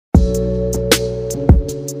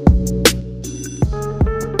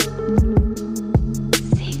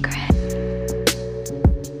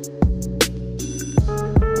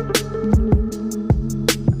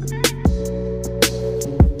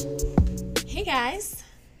guys,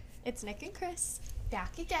 it's Nic and Kris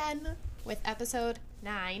back again with episode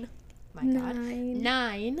 9. My God,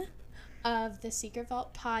 9 of the Secret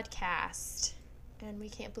Vault podcast, and we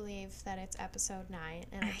can't believe that it's episode 9.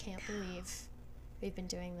 And I can't believe we've been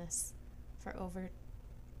doing this for over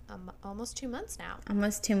almost 2 months now.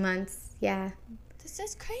 Almost 2 months, yeah. This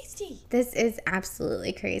is crazy. This is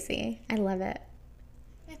absolutely crazy. I love it.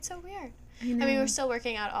 It's so weird. I know. I mean, we're still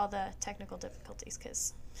working out all the technical difficulties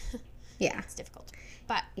because yeah, it's difficult.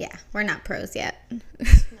 But yeah, we're not pros yet. no,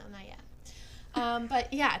 not yet.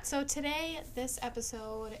 But yeah, so today this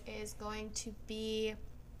episode is going to be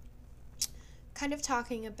kind of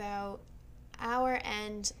talking about our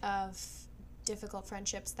end of difficult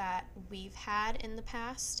friendships that we've had in the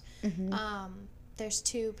past. Mm-hmm. There's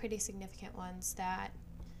 2 pretty significant ones that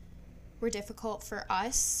were difficult for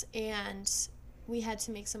us, and we had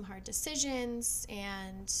to make some hard decisions,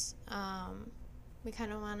 and we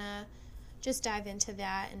kind of want to just dive into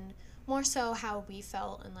that, and more so how we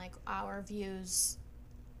felt and like our views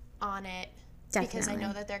on it. Definitely. Because I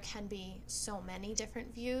know that there can be so many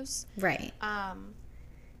different views. Right. And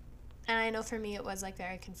I know for me it was like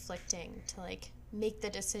very conflicting to like make the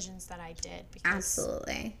decisions that I did, because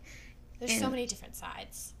Absolutely. there's so many different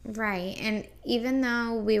sides. Right. And even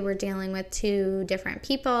though we were dealing with 2 different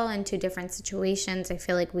people and 2 different situations, I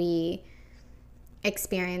feel like we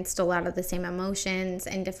experienced a lot of the same emotions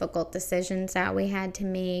and difficult decisions that we had to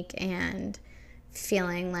make, and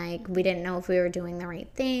feeling like we didn't know if we were doing the right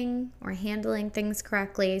thing or handling things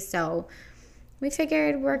correctly. So we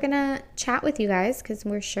figured we're going to chat with you guys because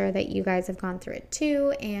we're sure that you guys have gone through it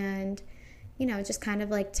too, and, you know, just kind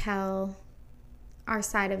of like tell our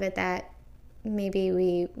side of it that maybe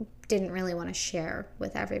we didn't really want to share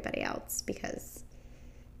with everybody else, because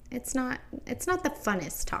it's not the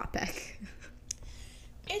funnest topic.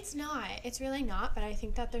 It's not. It's really not. But I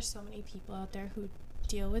think that there's so many people out there who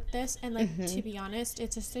deal with this. And, like, to be honest,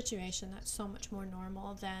 it's a situation that's so much more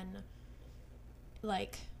normal than,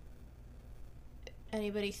 like,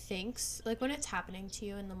 anybody thinks. Like, when it's happening to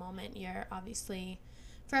you in the moment, you're obviously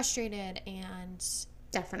frustrated, and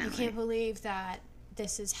Definitely. you can't believe that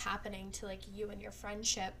this is happening to, like, you and your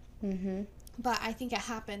friendship. Mm-hmm. But I think it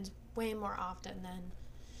happens way more often than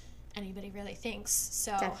anybody really thinks.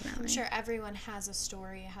 So Definitely. I'm sure everyone has a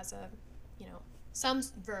story, has a, you know, some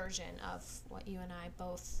version of what you and I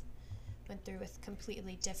both went through with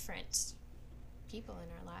completely different people in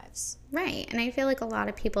our lives. Right. And I feel like a lot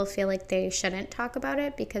of people feel like they shouldn't talk about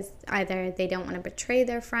it because either they don't want to betray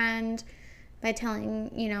their friend by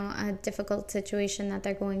telling, you know, a difficult situation that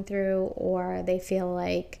they're going through, or they feel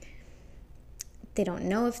like they don't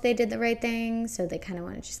know if they did the right thing, so they kind of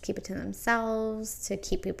want to just keep it to themselves to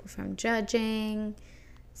keep people from judging.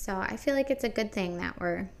 So I feel like it's a good thing that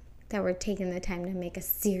we're taking the time to make a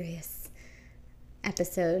serious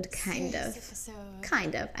episode, kind of.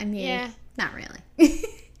 I mean, yeah. Not really.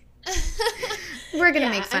 We're going to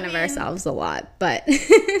make fun of ourselves a lot, but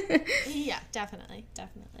yeah, definitely.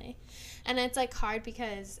 And it's like hard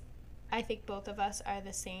because I think both of us are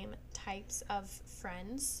the same types of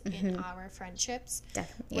friends in our friendships.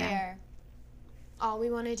 Definitely. Where all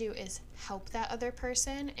we want to do is help that other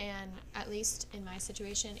person. And at least in my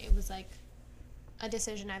situation, it was like a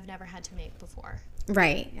decision I've never had to make before.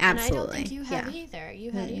 Right. Absolutely. And I don't think you have either.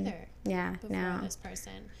 You had either. Yeah. Before this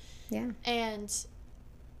person. Yeah. And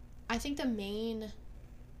I think the main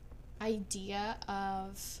idea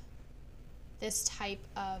of this type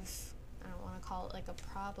of, I don't want to call it like a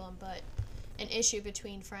problem, but an issue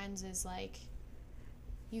between friends is like,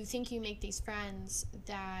 you think you make these friends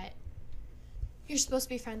that you're supposed to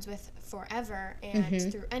be friends with forever,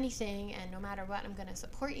 and through anything, and no matter what, I'm going to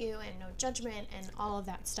support you, and no judgment, and all of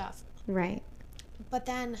that stuff. Right. But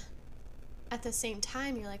then at the same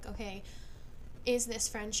time, you're like, okay, is this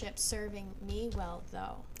friendship serving me well,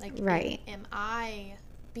 though? Like, right. Am I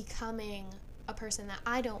becoming a person that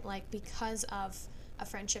I don't like because of a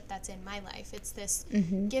friendship that's in my life? It's this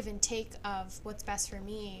give and take of what's best for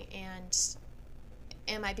me, and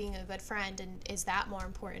am I being a good friend, and is that more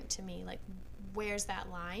important to me? Like, where's that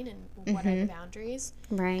line, and what are the boundaries?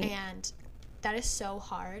 Right. And that is so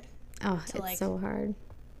hard. Oh, it's so hard.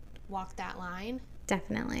 Walk that line.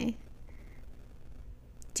 Definitely.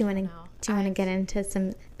 Do you want to get into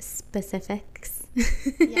some specifics?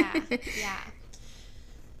 Yeah.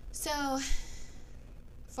 So,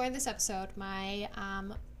 for this episode, my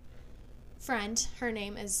friend, her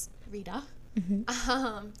name is Rita,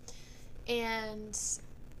 and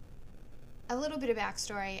a little bit of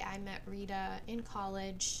backstory. I met Rita in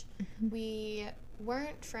college. We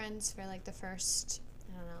weren't friends for like the first,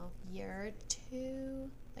 I don't know, year or two.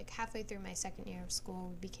 Like halfway through my second year of school,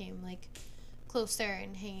 we became like closer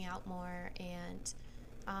and hanging out more, and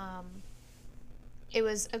it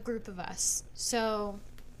was a group of us. So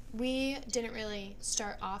we didn't really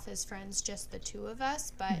start off as friends, just the two of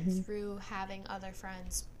us, but through having other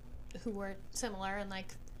friends who were similar and like,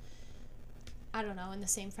 I don't know, in the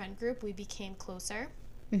same friend group, we became closer.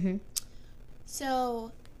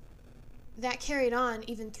 So that carried on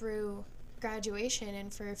even through graduation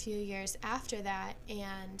and for a few years after that.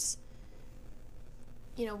 And,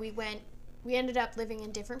 you know, we ended up living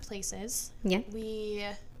in different places. Yeah. We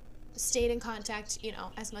stayed in contact, you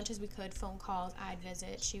know, as much as we could. Phone calls, I'd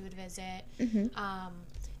visit, she would visit.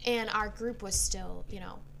 And our group was still, you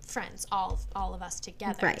know, friends, all of us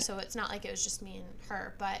together. Right. So it's not like it was just me and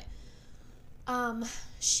her. But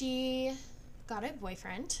she got a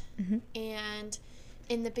boyfriend. And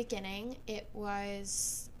in the beginning, it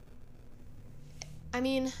was, I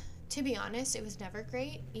mean, to be honest, it was never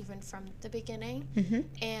great, even from the beginning.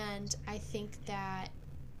 And I think that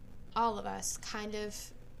all of us kind of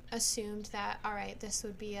assumed that, all right, this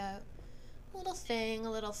would be a little thing,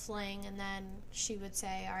 a little fling, and then she would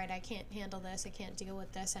say, all right, I can't handle this, I can't deal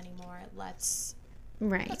with this anymore, let's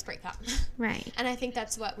break up. Right. And I think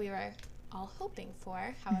that's what we were all hoping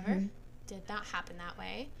for. However, did not happen that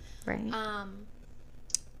way. Right.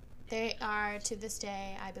 They are, to this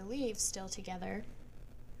day, I believe, still together.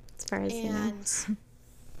 As far as you know.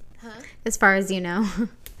 Huh? As far as you know.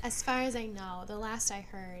 As far as I know, the last I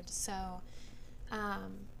heard. So,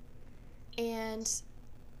 and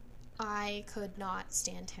I could not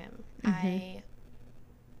stand him. And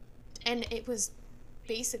it was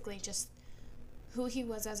basically just who he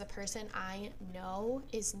was as a person. I know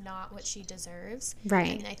is not what she deserves.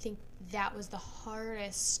 Right. And I think that was the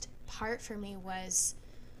hardest part for me, was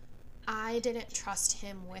I didn't trust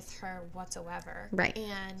him with her whatsoever. Right.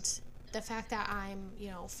 And the fact that I'm, you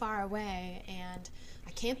know, far away and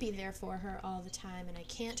I can't be there for her all the time, and I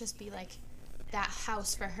can't just be like that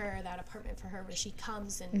house for her, that apartment for her where she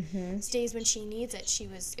comes and stays when she needs it.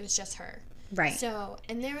 It was just her. Right. So,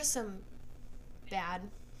 and there was some bad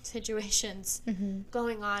situations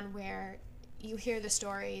going on where you hear the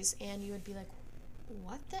stories and you would be like,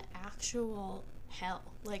 what the actual hell?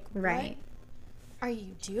 Like, right. What are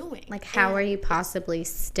you doing? Like, how are you possibly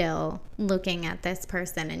still looking at this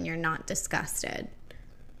person and you're not disgusted?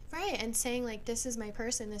 Right, and saying, like, this is my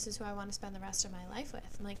person, this is who I want to spend the rest of my life with.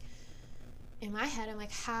 I'm like, in my head, I'm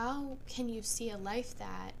like, how can you see a life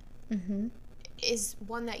that is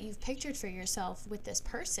one that you've pictured for yourself with this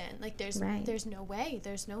person? Like, there's no way,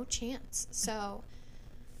 there's no chance. So,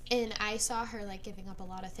 and I saw her, like, giving up a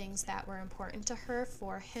lot of things that were important to her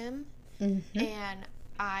for him, and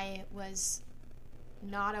I was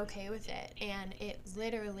not okay with it, and it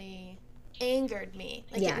literally angered me.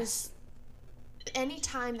 Like, it was, any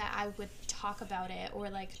time that I would talk about it or,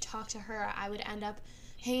 like, talk to her, I would end up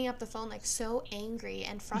hanging up the phone, like, so angry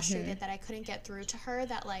and frustrated that I couldn't get through to her,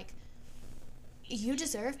 that, like, you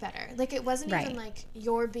deserve better. Like, it wasn't even like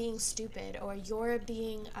you're being stupid or you're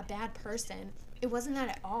being a bad person. It wasn't that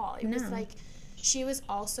at all. It was like, she was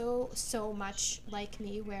also so much like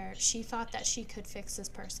me, where she thought that she could fix this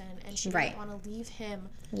person and she didn't want to leave him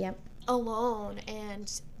alone,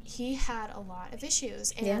 and he had a lot of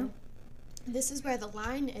issues. And this is where the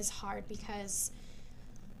line is hard, because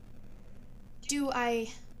do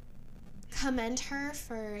I commend her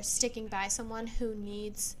for sticking by someone who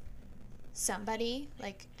needs somebody,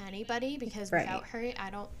 like anybody, because without her,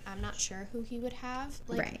 I'm not sure who he would have.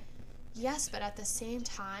 Like, yes, but at the same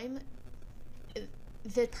time,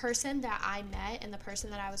 the person that I met and the person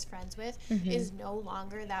that I was friends with is no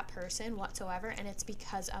longer that person whatsoever, and it's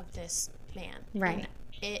because of this man. Right.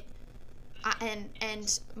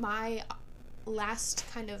 And my last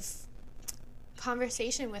kind of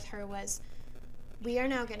conversation with her was, we are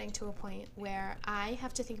now getting to a point where I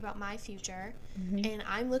have to think about my future, and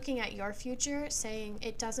I'm looking at your future saying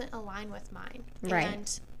it doesn't align with mine. Right.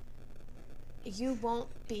 And you won't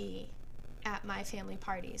be at my family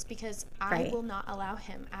parties, because I will not allow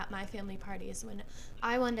him at my family parties when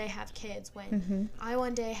I one day have kids, when I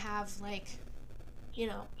one day have, like, you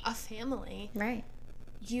know, a family. Right.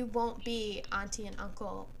 You won't be auntie and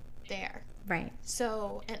uncle there. Right.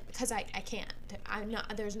 So, because I can't. I'm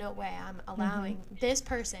not, there's no way I'm allowing this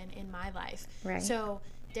person in my life. Right. So,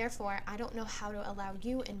 therefore, I don't know how to allow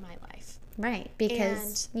you in my life. Right.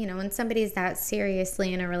 Because, you know, when somebody's that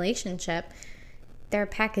seriously in a relationship, they're a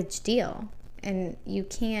package deal. And you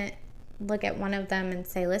can't look at one of them and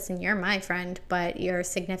say, listen, you're my friend, but your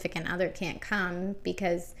significant other can't come,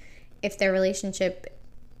 because if their relationship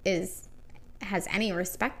has any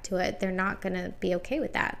respect to it, they're not going to be okay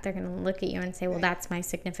with that. They're going to look at you and say, well, that's my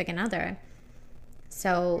significant other.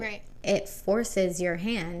 So Right. it forces your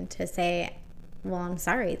hand to say, well, I'm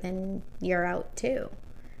sorry, then you're out too.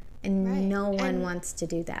 And Right. no one And wants to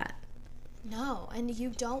do that. no, and you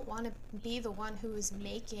don't want to be the one who is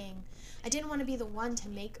making. I didn't want to be the one to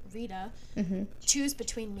make Rita choose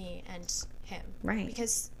between me and him. Right.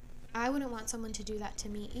 Because I wouldn't want someone to do that to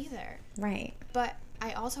me either. Right. But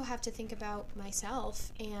I also have to think about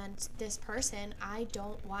myself and this person. I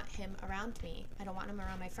don't want him around me. I don't want him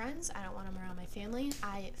around my friends. I don't want him around my family.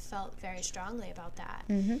 I felt very strongly about that.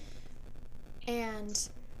 Mm-hmm. And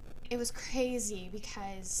it was crazy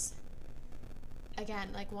because, again,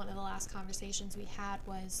 like one of the last conversations we had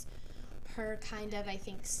was her kind of, I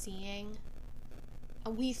think, seeing,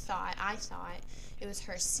 I thought it was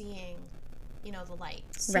her seeing, the light.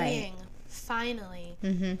 Seeing, finally,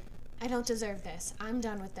 I don't deserve this. I'm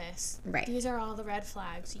done with this. Right. These are all the red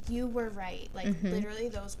flags. You were right. Like, literally,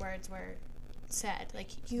 those words were said.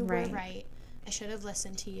 Like, you were right. I should have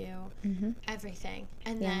listened to you. Everything.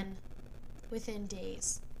 And then, within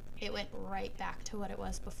days, it went right back to what it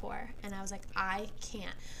was before. And I was like, I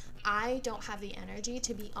can't. I don't have the energy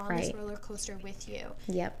to be on this roller coaster with you.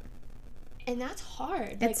 Yep. And that's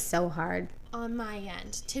hard. It's so hard. On my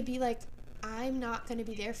end. To be like, I'm not going to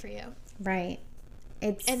be there for you. Right.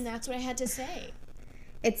 And that's what I had to say.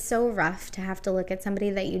 It's so rough to have to look at somebody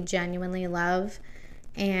that you genuinely love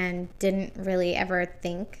and didn't really ever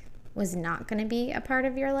think was not going to be a part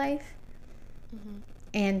of your life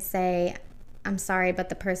and say, I'm sorry, but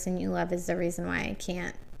the person you love is the reason why I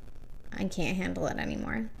can't handle it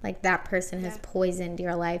anymore. Like, that person has poisoned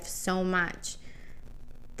your life so much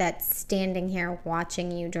that standing here watching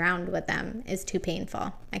you drowned with them is too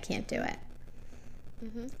painful. I can't do it.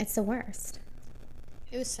 It's the worst.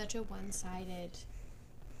 It was such a one-sided,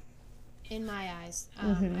 in my eyes.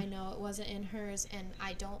 I know it wasn't in hers, and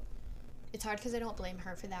it's hard because I don't blame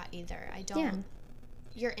her for that either.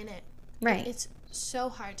 You're in it. Right. It's so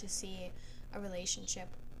hard to see a relationship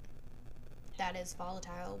that is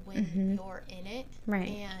volatile when you're in it. Right.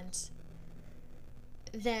 And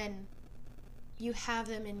then you have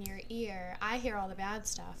them in your ear. I hear all the bad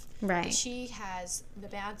stuff. Right. But she has the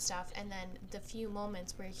bad stuff, and then the few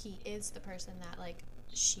moments where he is the person that, like,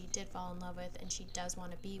 she did fall in love with and she does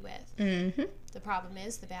want to be with. The problem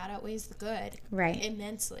is the bad outweighs the good. Right.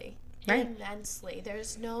 Immensely. Right. Immensely.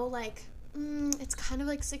 There's no, like, it's kind of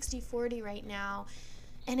like 60-40 right now.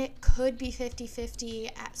 And it could be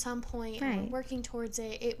 50-50 at some point. Right. And we're working towards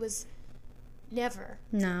it. It was never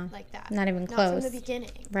like that. Not even close. Not from the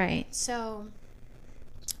beginning. Right. So,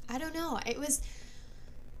 I don't know. It was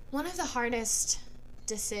one of the hardest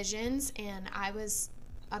decisions, and I was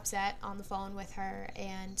upset on the phone with her.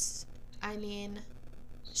 And, I mean,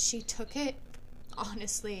 she took it,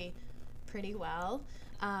 honestly, pretty well.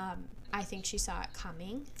 I think she saw it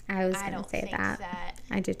coming. I was going to say that.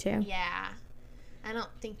 I do too. Yeah. I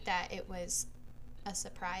don't think that it was a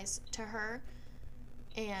surprise to her.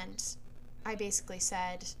 And I basically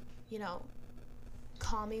said,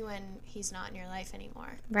 call me when he's not in your life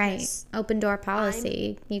anymore. Right. Open door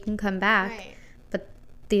policy. You can come back. Right. But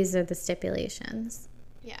these are the stipulations.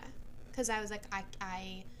 Yeah. Because I was like,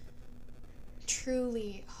 I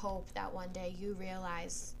truly hope that one day you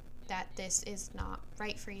realize that this is not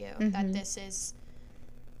right for you. That this is...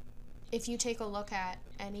 If you take a look at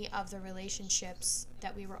any of the relationships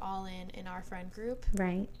that we were all in our friend group,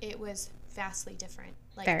 right, it was vastly different.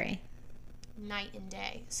 Like, very. Night and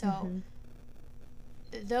day. So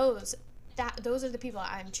those are the people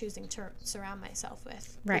I'm choosing to surround myself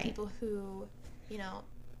with. Right. The people who,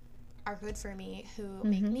 are good for me, who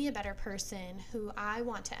make me a better person, who I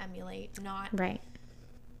want to emulate, not... Right.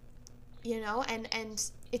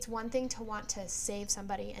 And it's one thing to want to save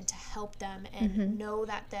somebody and to help them and know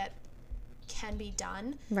that can be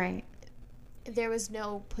done. Right. There was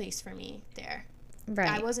no place for me there. Right.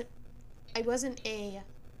 I wasn't a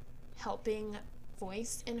helping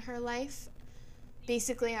voice in her life.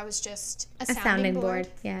 Basically, I was just a sounding board.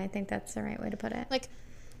 Yeah, I think that's the right way to put it. Like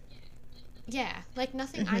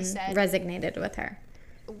nothing I said resonated with her.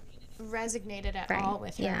 Resonated at all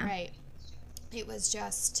with her, right. It was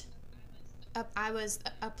just I was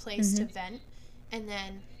a place to vent and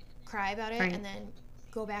then cry about it and then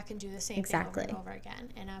go back and do the same thing over and over again.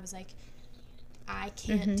 And I was like, I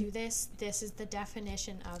can't do this. This is the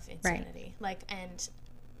definition of insanity. And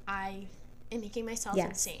I am making myself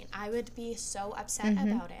insane. I would be so upset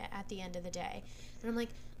about it at the end of the day. And I'm like,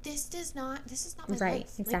 this is not my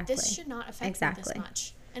life. Exactly. Like, this should not affect me this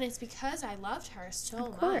much. And it's because I loved her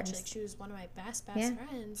so much. Like, she was one of my best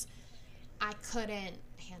friends. I couldn't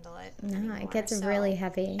handle it anymore. It gets really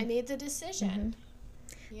heavy. I made the decision.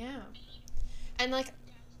 Yeah. And, like,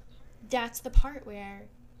 that's the part where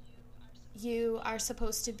you are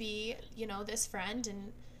supposed to be, you know, this friend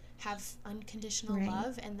and have unconditional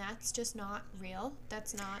love, and that's just not real.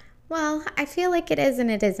 That's not. Well, I feel like it is and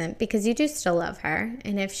it isn't, because you do still love her.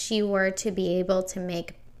 And if she were to be able to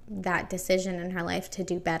make that decision in her life to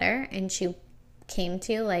do better, and she came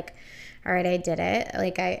to you like, all right, I did it.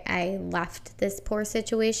 Like, I left this poor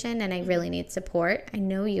situation and I really need support. I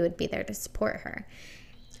know you would be there to support her.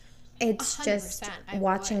 It's just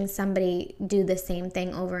watching somebody do the same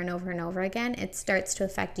thing over and over and over again. It starts to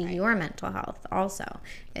affect your mental health also,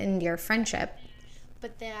 and your friendship.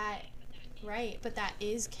 But that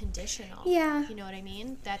is conditional. Yeah. You know what I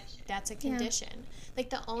mean? That's a condition. Yeah.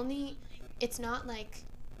 Like it's not like,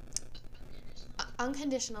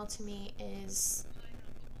 unconditional to me is,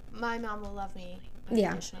 my mom will love me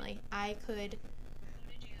unconditionally. Yeah. I could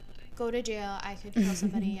go to jail, I could kill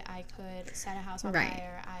somebody, I could set a house on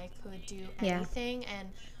fire, I could do anything, and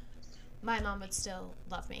my mom would still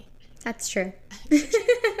love me. That's true.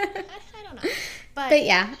 I don't know. But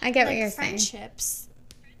yeah, I get what you're saying.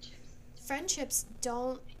 Friendships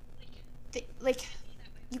don't,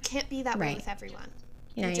 you can't be that way with everyone.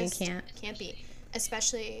 No, you can't. Can't be.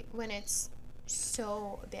 Especially when it's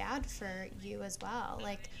so bad for you as well.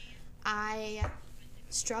 Like, I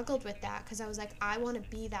struggled with that because I was like, I want to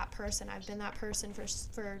be that person. I've been that person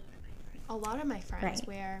for a lot of my friends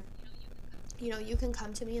where, you know, you can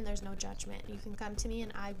come to me and there's no judgment. You can come to me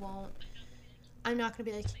and I'm not going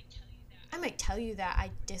to be like, I might tell you that I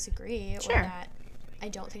disagree or that I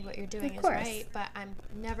don't think what you're doing is right, but I'm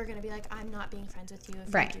never going to be like, I'm not being friends with you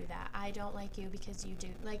if you do that. I don't like you because you do.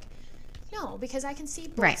 Like, no, because I can see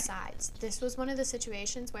both sides. This was one of the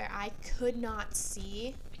situations where I could not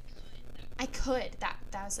see.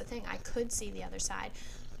 That was the thing. I could see the other side.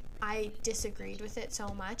 I disagreed with it so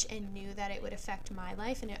much and knew that it would affect my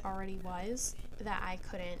life, and it already was, that I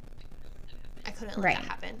couldn't let that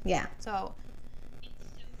happen. Yeah. So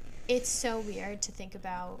it's so weird to think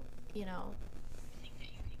about, you know,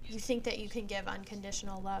 you think that you can give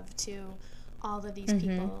unconditional love to all of these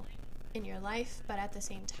people in your life, but at the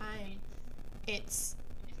same time, it is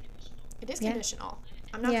conditional.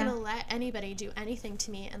 I'm not going to let anybody do anything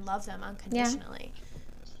to me and love them unconditionally.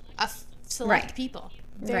 Select people.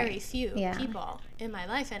 Very few people in my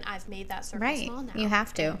life, and I've made that circle small now. You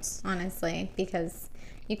have to, honestly, because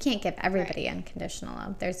you can't give everybody unconditional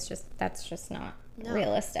love. That's just not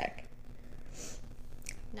realistic.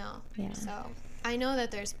 No. Yeah. So I know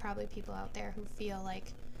that there's probably people out there who feel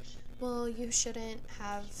like, well, you shouldn't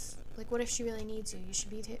have, like, what if she really needs you? You should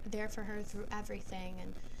be there for her through everything.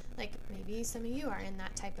 And, like, maybe some of you are in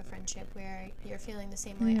that type of friendship where you're feeling the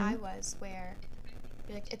same way I was, where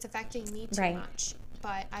you're like, it's affecting me too much.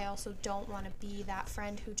 But I also don't want to be that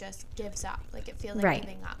friend who just gives up. Like, it feels like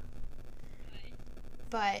giving up.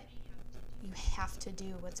 But you have to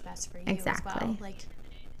do what's best for you as well. Like,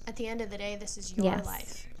 at the end of the day, this is your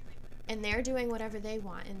life. And they're doing whatever they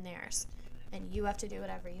want in theirs. And you have to do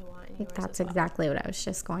whatever you want in yours as well. That's exactly what I was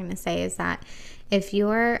just going to say, is that if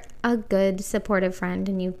you're a good, supportive friend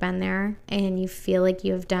and you've been there and you feel like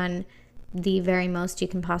you have done the very most you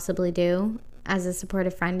can possibly do as a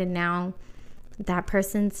supportive friend, and now that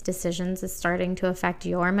person's decisions is starting to affect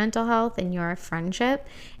your mental health and your friendship,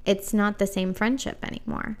 it's not the same friendship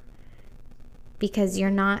anymore. Because you're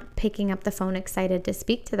not picking up the phone excited to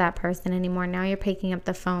speak to that person anymore. Now you're picking up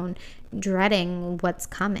the phone dreading what's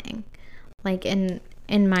coming. Like in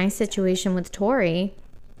my situation with Tori,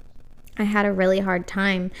 I had a really hard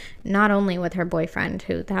time, not only with her boyfriend,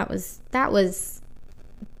 who that was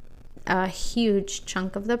a huge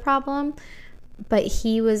chunk of the problem, but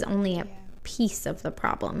he was only a piece of the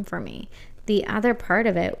problem for me. The other part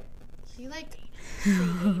of it, he like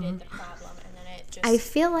created the problem, and then it just, I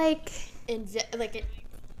feel like it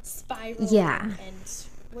spiraled. And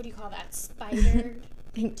what do you call that? Spidered.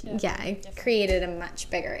 It created a much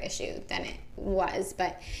bigger issue than it was.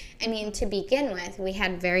 But I mean, to begin with, we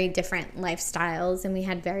had very different lifestyles, and we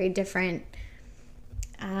had very different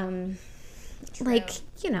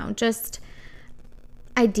just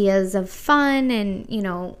ideas of fun, and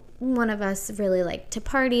one of us really liked to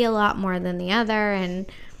party a lot more than the other. And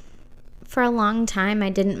for a long time, I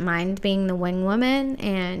didn't mind being the wing woman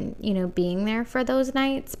and being there for those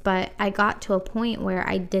nights, but I got to a point where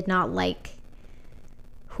I did not like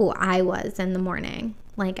who I was in the morning.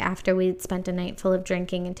 Like, after we'd spent a night full of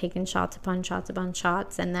drinking and taking shots upon shots upon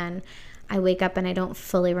shots, and then I wake up and I don't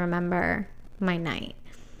fully remember my night.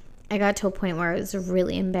 I got to a point where I was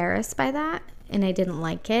really embarrassed by that, and I didn't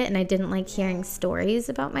like it, and I didn't like hearing stories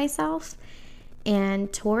about myself.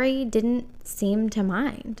 And Tori didn't seem to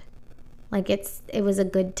mind. Like, it was a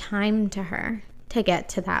good time to her to get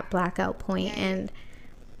to that blackout point. Yeah, and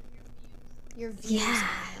your views on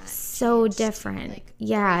that so changed, different. like,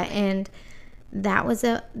 Yeah, greatly. and that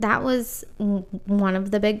was one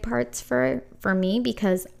of the big parts for me,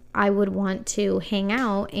 because I would want to hang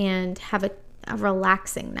out and have a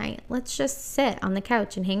relaxing night. Let's just sit on the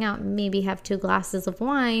couch and hang out and maybe have 2 glasses of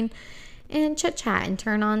wine and chit chat and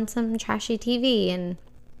turn on some trashy TV and,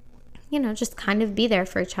 you know, just kind of be there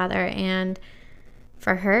for each other. And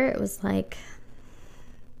for her, it was like,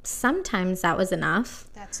 sometimes that was enough.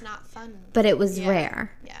 That's not fun. But it was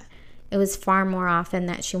rare. Yeah. It was far more often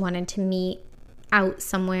that she wanted to meet out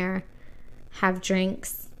somewhere, have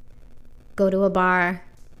drinks, go to a bar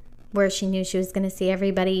where she knew she was going to see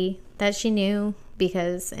everybody that she knew,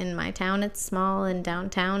 because in my town it's small and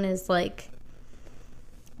downtown is like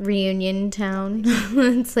reunion town.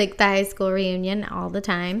 It's like the high school reunion all the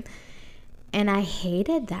time. And I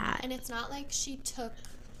hated that. And it's not like she took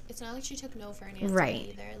no for an answer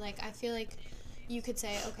either. Like, I feel like you could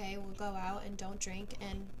say, okay, we'll go out and don't drink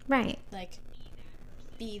and like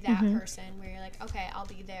be that person where you're like, okay, I'll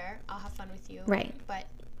be there, I'll have fun with you. But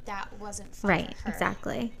that wasn't fun for her.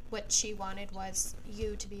 Exactly. What she wanted was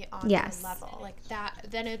you to be on her level. Like that,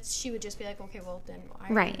 then she would just be like, okay, well then why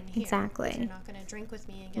are you even here? Exactly. If you're not going to drink with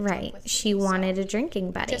me and get drunk with me. She wanted a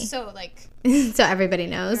drinking buddy. Just so like so everybody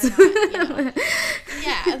knows. Not, you know,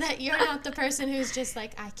 that you're not the person who's just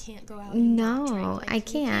like, I can't go out and not drink. Like, I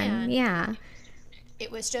can. Yeah. It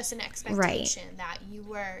was just an expectation that you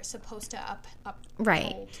were supposed to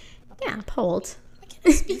uphold. Uphold. I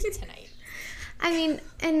can't speak tonight. I mean,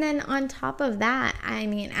 and then on top of that, I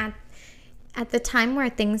mean, at the time where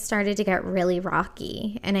things started to get really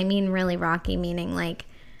rocky, and I mean really rocky, meaning like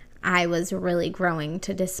I was really growing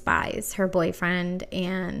to despise her boyfriend,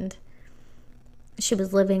 and she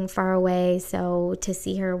was living far away, so to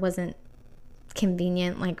see her wasn't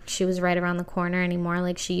convenient. Like, she was right around the corner anymore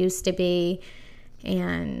like she used to be.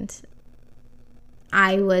 And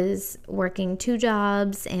I was working 2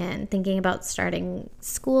 jobs and thinking about starting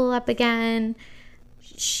school up again.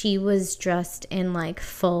 She was just in like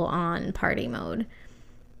full on party mode.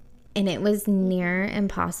 And it was near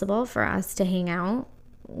impossible for us to hang out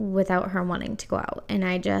without her wanting to go out. And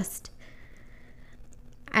I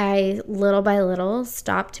little by little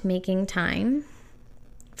stopped making time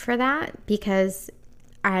for that because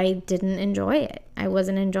I didn't enjoy it. I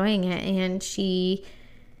wasn't enjoying it. And she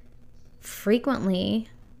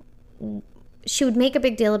would make a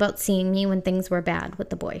big deal about seeing me when things were bad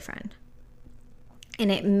with the boyfriend.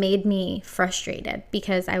 And it made me frustrated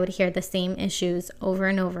because I would hear the same issues over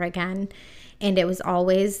and over again. And it was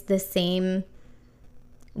always the same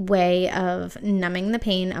way of numbing the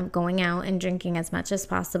pain of going out and drinking as much as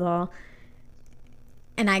possible.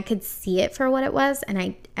 And I could see it for what it was, and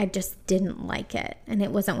I just didn't like it. And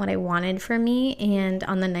it wasn't what I wanted for me. And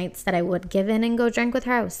on the nights that I would give in and go drink with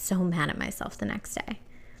her, I was so mad at myself the next day.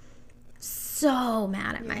 So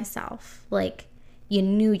mad at myself. Like, you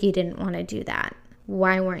knew you didn't want to do that.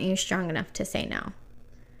 Why weren't you strong enough to say no?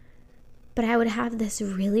 But I would have this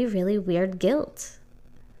really, really weird guilt.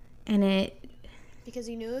 And because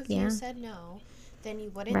you knew if you said no, then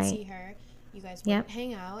you wouldn't see her. You guys wouldn't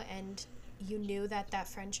hang out, and you knew that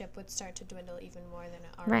friendship would start to dwindle even more than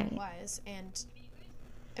it already was. And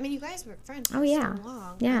I mean, you guys were friends for so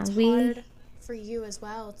long. Yeah, it's hard for you as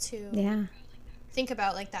well to think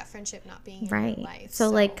about like that friendship not being in your life. So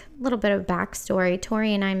like a little bit of backstory.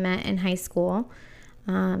 Tori and I met in high school,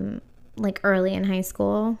 like early in high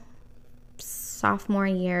school. Sophomore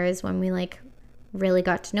year is when we like really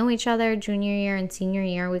got to know each other. Junior year and senior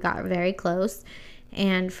year, we got very close.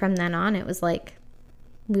 And from then on, it was like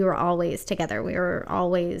we were always together. We were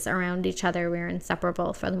always around each other. We were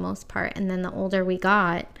inseparable for the most part. And then the older we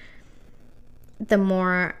got, the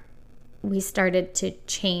more we started to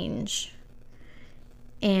change.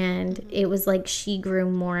 And it was like she grew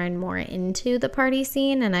more and more into the party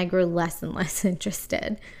scene, and I grew less and less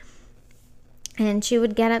interested. And she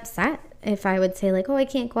would get upset if I would say like, oh, I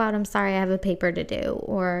can't go out. I'm sorry, I have a paper to do.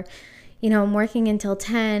 Or, you know, I'm working until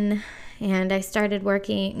 10 and I started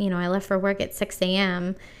working, you know, I left for work at 6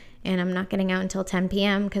 a.m. and I'm not getting out until 10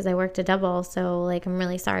 p.m. because I worked a double. So like, I'm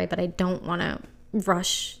really sorry, but I don't want to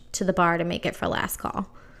rush to the bar to make it for last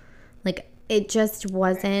call. Like, it just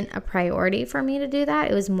wasn't a priority for me to do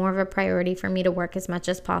that. It was more of a priority for me to work as much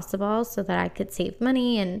as possible so that I could save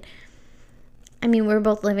money. And I mean, we were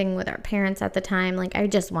both living with our parents at the time. Like, I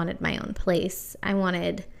just wanted my own place. I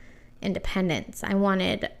wanted independence. I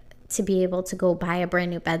wanted to be able to go buy a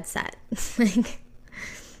brand new bed set.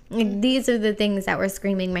 like these are the things that were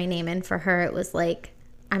screaming my name. And for her, it was like,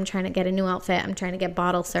 I'm trying to get a new outfit. I'm trying to get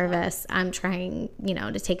bottle service. I'm trying,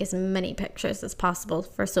 to take as many pictures as possible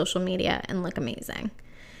for social media and look amazing.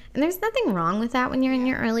 And there's nothing wrong with that when you're in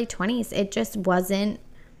your early 20s. It just wasn't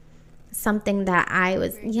something that I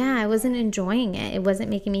wasn't enjoying it. It wasn't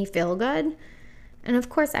making me feel good. And of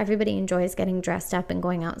course, everybody enjoys getting dressed up and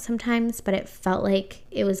going out sometimes, but it felt like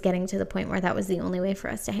it was getting to the point where that was the only way for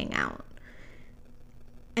us to hang out.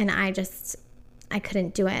 And I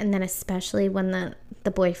couldn't do it. And then especially when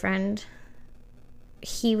the boyfriend,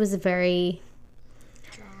 he was very...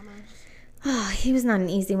 he was not an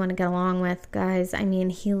easy one to get along with, guys. I mean,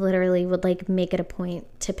 he literally would like make it a point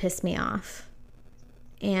to piss me off.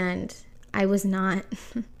 And I was not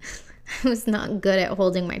good at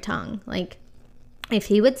holding my tongue. Like, if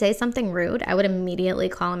he would say something rude, I would immediately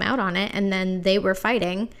call him out on it. And then they were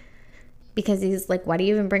fighting because he's like, why do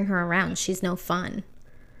you even bring her around? She's no fun.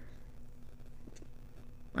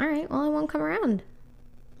 All right, well, I won't come around.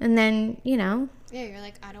 And then, Yeah, you're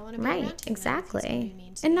like, I don't want to be around him. Exactly.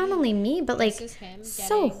 And not only me, but like,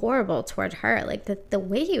 so horrible toward her. Like, the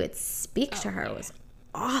way he would speak to her was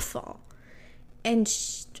awful. And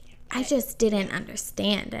I just didn't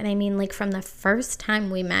understand. And I mean, like, from the first time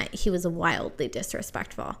we met, he was wildly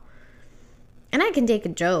disrespectful. And I can take a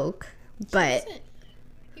joke, but...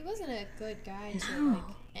 He wasn't a good guy to, like,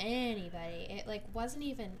 anybody. It, like, wasn't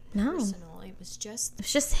even personal. It was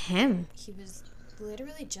just him. He was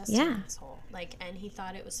literally just an asshole. Like, and he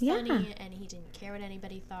thought it was funny, and he didn't care what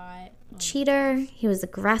anybody thought. Cheater. He was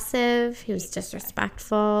aggressive. He was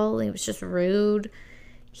disrespectful. He was just rude.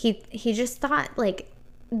 He just thought, like,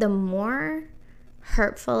 the more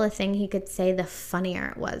hurtful a thing he could say, the funnier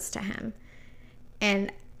it was to him.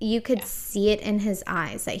 And you could see it in his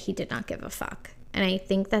eyes that he did not give a fuck. And I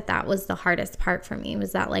think that was the hardest part for me,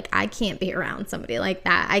 was that, like, I can't be around somebody like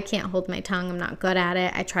that. I can't hold my tongue. I'm not good at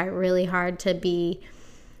it. I try really hard to be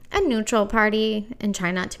a neutral party and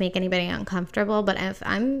try not to make anybody uncomfortable. But if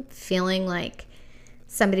I'm feeling like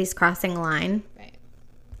somebody's crossing a line,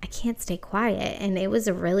 I can't stay quiet. And it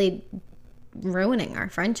was really ruining our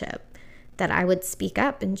friendship that I would speak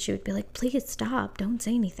up and she would be like, please stop. Don't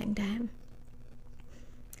say anything to him.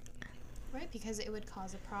 Right, because it would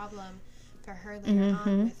cause a problem for her later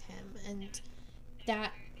on with him. And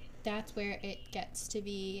that's where it gets to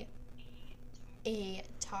be a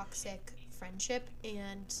toxic friendship,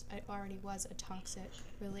 and it already was a toxic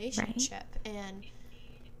relationship. And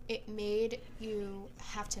it made you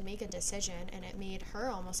have to make a decision, and it made her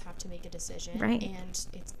almost have to make a decision. Right. And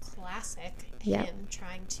it's classic him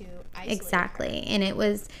trying to isolate her. And it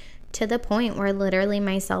was to the point where literally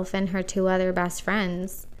myself and her two other best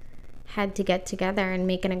friends had to get together and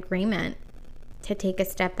make an agreement to take a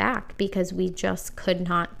step back, because we just could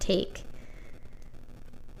not take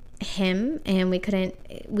him, and we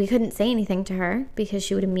couldn't say anything to her because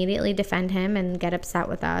she would immediately defend him and get upset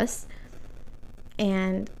with us.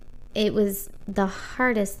 And it was the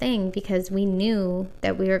hardest thing because we knew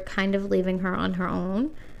that we were kind of leaving her on her own,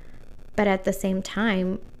 but at the same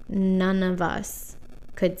time, none of us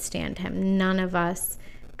could stand him. None of us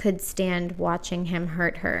could stand watching him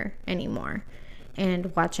hurt her anymore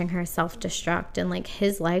and watching her self-destruct. And like,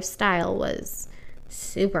 his lifestyle was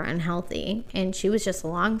super unhealthy, and she was just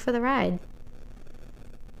along for the ride.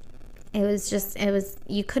 It was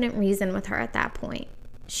you couldn't reason with her at that point.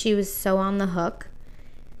 She was so on the hook,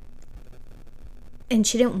 and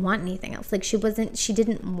she didn't want anything else. Like, she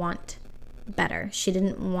didn't want better. She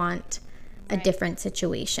didn't want a different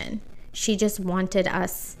situation. She just wanted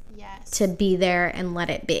us to be there and let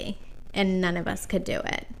it be, and none of us could do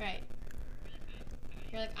it. Right.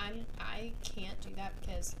 You're like, I can't do that,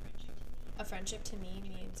 because a friendship to me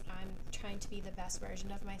means I'm trying to be the best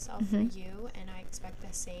version of myself for you, and I expect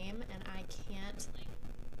the same, and I can't,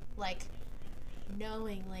 like,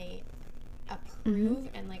 knowingly approve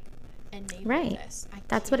and, like, enable this.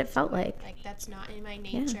 That's what it felt like. Like, that's not in my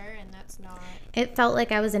nature, and that's not... It felt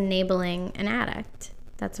like I was enabling an addict.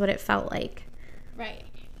 That's what it felt like. Right.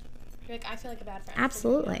 You're like, I feel like a bad friend.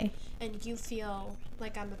 Absolutely. And you feel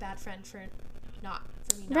like I'm a bad friend for me not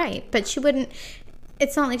right, but she wouldn't...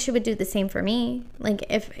 It's not like she would do the same for me. Like,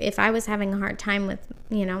 if I was having a hard time with,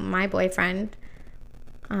 my boyfriend,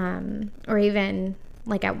 or even,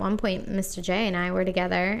 like, at one point, Mr. J and I were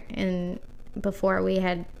together, and before we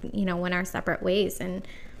had, went our separate ways, and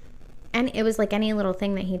it was like any little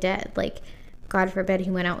thing that he did. Like, God forbid he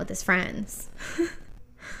went out with his friends.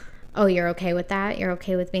 Oh, you're okay with that? You're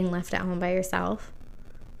okay with being left at home by yourself?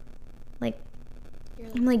 Like,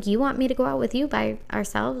 I'm like, you want me to go out with you by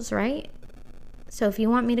ourselves, right? So if you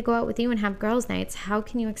want me to go out with you and have girls' nights, how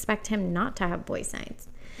can you expect him not to have boys' nights?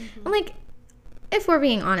 I'm like, if we're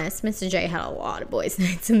being honest, Mr. J had a lot of boys'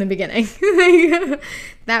 nights in the beginning.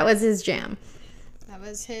 That was his jam. That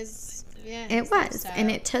was his, yeah. It was.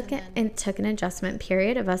 And it took an adjustment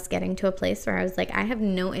period of us getting to a place where I was like, I have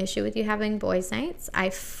no issue with you having boys' nights. I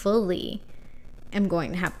fully am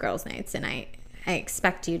going to have girls' nights, and I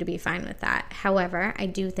expect you to be fine with that. However, I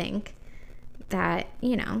do think that,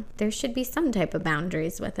 you know, there should be some type of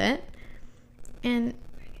boundaries with it. And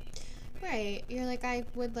right, you're like, I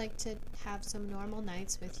would like to have some normal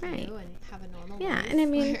nights with you and have a normal life. And I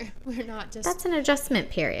mean, we're not just that's an adjustment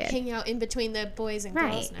period. Hang out in between the boys and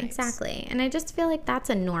girls nights. Exactly. And I just feel like that's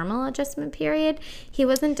a normal adjustment period. He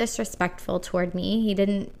wasn't disrespectful toward me. He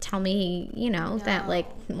didn't tell me, you know, that like,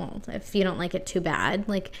 well, if you don't like it, too bad.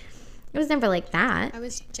 Like, it was never like that. I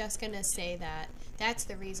was just gonna say that that's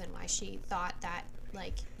the reason why she thought that,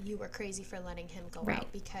 like, you were crazy for letting him go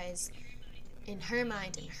out, because in her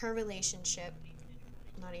mind, in her relationship,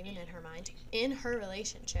 not even in her mind, in her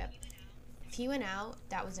relationship, if he went out,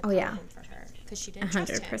 that was a problem for her, because she didn't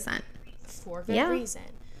 100%. Trust him for good reason.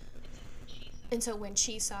 And so when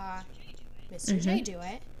she saw Mr. J do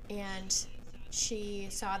it, and she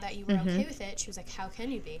saw that you were okay with it, she was like, how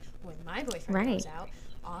can you be? When my boyfriend goes out,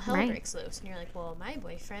 all hell breaks loose. And you're like, well, my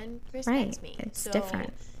boyfriend respects me. It's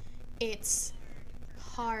different. It's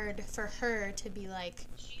hard for her to be like,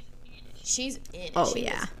 she's in it. Oh, she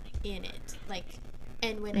is in it. Like,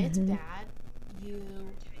 and when it's bad, you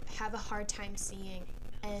have a hard time seeing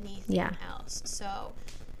anything else. So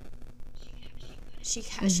she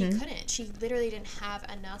couldn't. She literally didn't have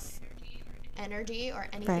enough energy or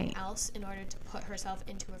anything else in order to put herself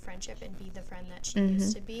into a friendship and be the friend that she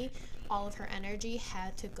used to be. All of her energy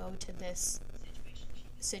had to go to this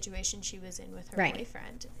situation she was in with her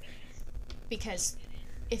boyfriend, because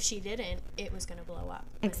if she didn't, it was going to blow up.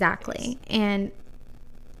 Exactly. And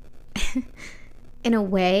in a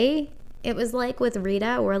way, it was like with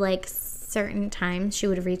Rita, where like certain times she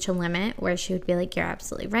would reach a limit where she would be like, you're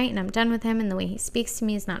absolutely right, and I'm done with him, and the way he speaks to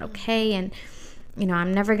me is not okay, and, you know,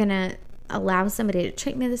 I'm never going to allow somebody to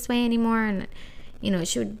treat me this way anymore. And, you know,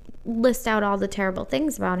 she would list out all the terrible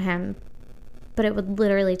things about him, but it would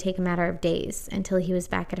literally take a matter of days until he was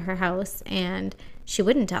back at her house, and she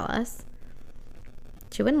wouldn't tell us.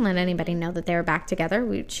 She wouldn't let anybody know that they were back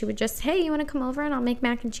together. She would just, hey, you want to come over and I'll make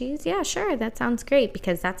mac and cheese? Yeah, sure, that sounds great,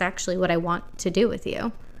 because that's actually what I want to do with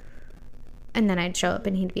you. And then I'd show up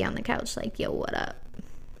and he'd be on the couch like, yo, what up?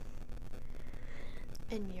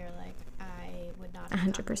 And you're like, I would not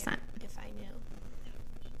have 100% if I knew.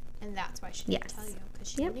 And that's why she didn't tell you,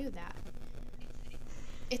 because she knew that.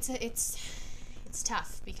 It's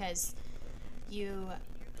tough, because you,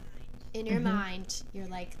 in your mind, you're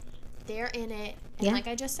like, they're in it, and like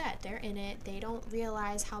I just said, they're in it, they don't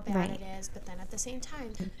realize how bad it is, but then at the same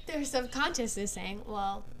time, their subconscious is saying,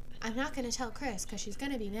 well, I'm not going to tell Kris because she's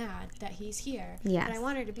going to be mad that he's here, but I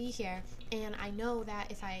want her to be here, and I know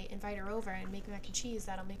that if I invite her over and make mac and cheese,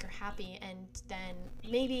 that'll make her happy, and then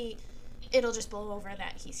maybe it'll just blow over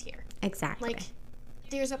that he's here. Exactly. Like,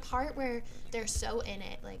 there's a part where they're so in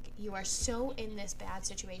it, like, you are so in this bad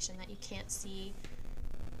situation that you can't see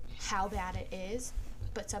how bad it is,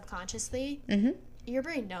 but subconsciously, your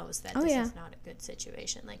brain knows that this is not a good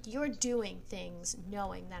situation. Like, you're doing things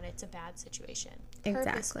knowing that it's a bad situation.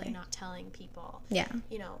 Purposely not telling people. Yeah.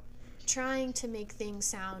 You know, trying to make things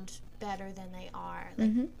sound better than they are.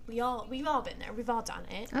 Like, we've all been there. We've all done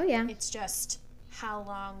it. Oh, yeah. It's just, how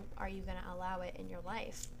long are you going to allow it in your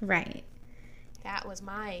life? Right. That was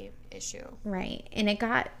my issue. Right. And it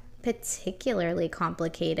got particularly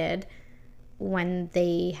complicated when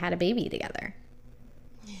they had a baby together.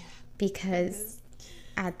 Yeah. Because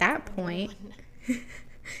at that point,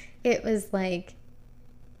 it was like,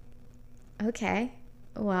 okay,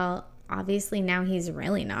 well, obviously now he's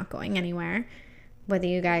really not going anywhere. Whether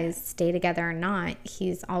you guys stay together or not,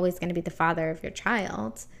 he's always going to be the father of your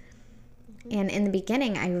child. And in the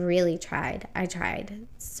beginning, I really tried. I tried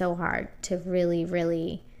so hard to really,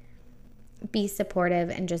 really be supportive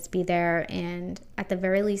and just be there, and at the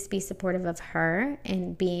very least be supportive of her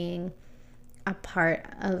and being a part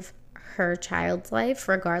of her child's life,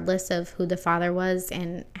 regardless of who the father was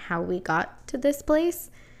and how we got to this place.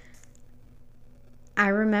 I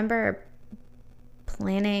remember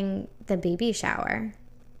planning the baby shower,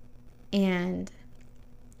 and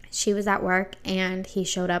she was at work, and he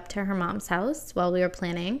showed up to her mom's house while we were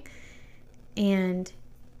planning, and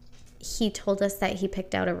he told us that he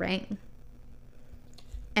picked out a ring.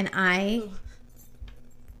 And I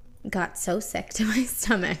got so sick to my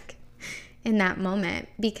stomach in that moment,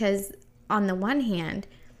 because on the one hand,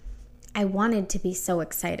 I wanted to be so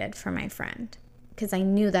excited for my friend, because I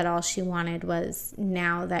knew that all she wanted was,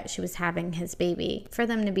 now that she was having his baby, for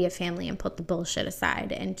them to be a family and put the bullshit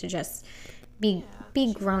aside and to just be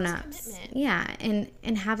grown-ups. Yeah, and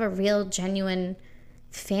have a real, genuine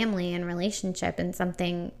family and relationship and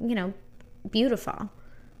something, beautiful.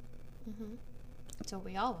 That's what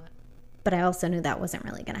we all want. But I also knew that wasn't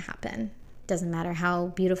really going to happen. Doesn't matter how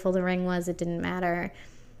beautiful the ring was. It didn't matter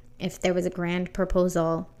if there was a grand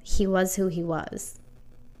proposal. He was who he was.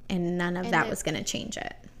 And none of that was going to change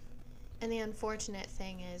it. And the unfortunate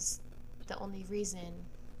thing is, the only reason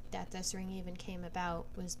that this ring even came about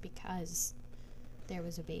was because there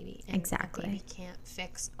was a baby. And exactly. A baby can't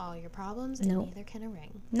fix all your problems, and neither can a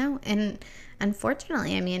ring. No, and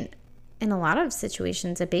unfortunately, I mean, in a lot of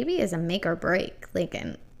situations, a baby is a make or break. Like,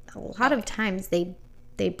 and a lot of times they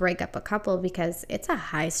break up a couple because it's a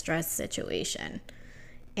high stress situation.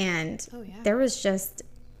 And there was just,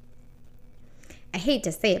 I hate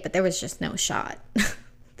to say it, but there was just no shot.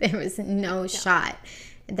 There was no shot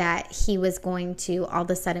that he was going to all of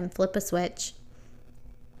a sudden flip a switch,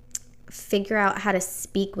 figure out how to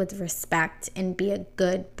speak with respect, and be a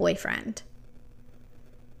good boyfriend.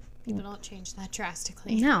 People don't change that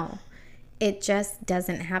drastically. No. It just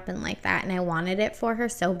doesn't happen like that. And I wanted it for her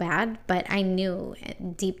so bad, but I knew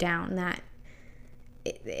deep down that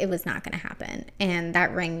it was not going to happen. And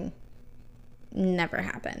that ring never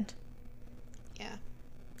happened. Yeah.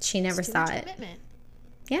 She never saw it. Commitment.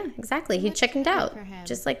 Yeah, exactly. He chickened out.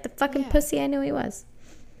 Just like the fucking pussy I knew he was.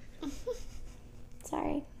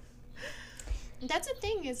 Sorry. That's the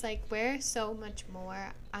thing, is like, I'm so much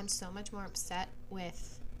more upset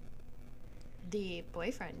with the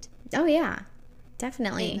boyfriend. Oh, yeah.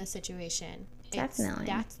 Definitely. In the situation. Definitely.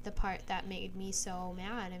 That's the part that made me so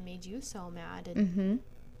mad and made you so mad. And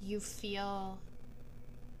you feel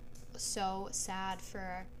so sad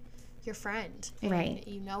for your friend. And right.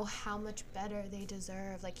 you know how much better they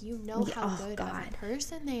deserve. Like, you know how good of a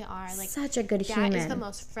person they are. Like, such a good human. That is the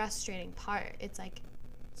most frustrating part. It's like,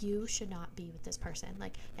 you should not be with this person.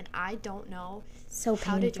 Like, and I don't know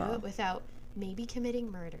how to do it without maybe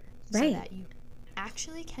committing murder. Right. So that you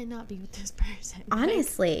actually cannot be with this person.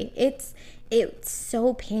 Honestly, it's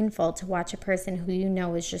so painful to watch a person who you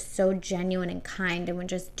know is just so genuine and kind and would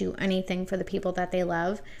just do anything for the people that they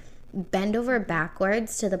love bend over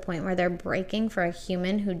backwards to the point where they're breaking for a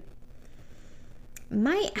human who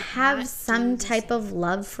might have some type of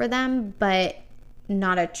love for them, but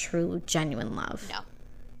not a true, genuine love. No.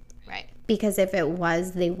 Right. Because if it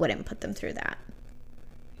was, they wouldn't put them through that.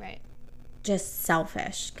 Right. Just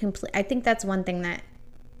selfish. I think that's one thing that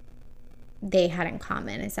they had in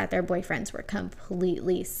common, is that their boyfriends were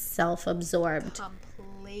completely self-absorbed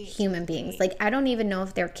human beings. Like, I don't even know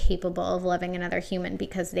if they're capable of loving another human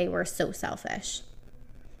because they were so selfish.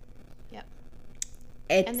 Yep.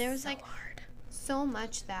 And there was so hard. So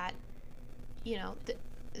much that,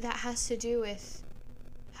 that has to do with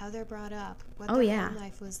how they're brought up, what their home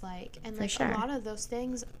life was like. And a lot of those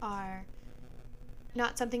things are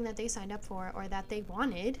not something that they signed up for or that they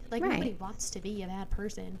wanted. Like, nobody wants to be a bad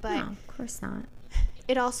person. But no, of course not.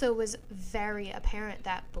 It also was very apparent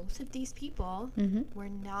that both of these people were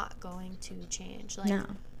not going to change. Like, no.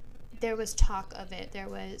 There was talk of it. There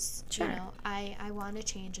was, I want to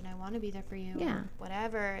change and I want to be there for you. Yeah.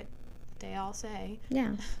 Whatever they all say.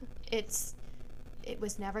 Yeah. It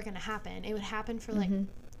was never going to happen. It would happen for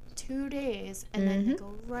 2 days and then they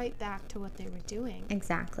go right back to what they were doing.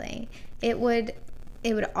 Exactly. It would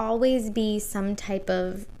always be some type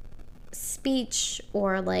of speech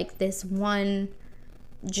or like this one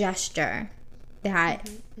gesture that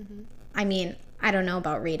I mean, I don't know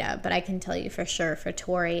about Rita, but I can tell you for sure for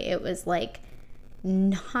Tori, it was like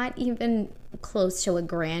not even close to a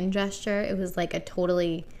grand gesture. It was like a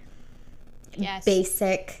totally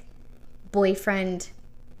basic boyfriend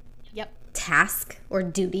task or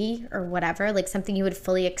duty or whatever, like something you would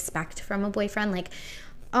fully expect from a boyfriend. Like,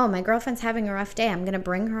 oh, my girlfriend's having a rough day, I'm gonna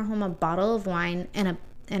bring her home a bottle of wine and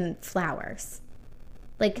flowers.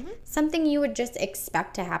 Like something you would just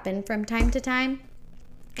expect to happen from time to time.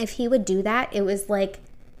 If he would do that, it was like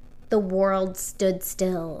the world stood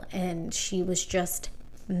still and she was just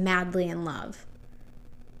madly in love.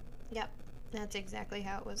 Yep, that's exactly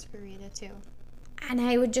how it was for Rita too. And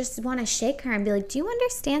I would just want to shake her and be like, do you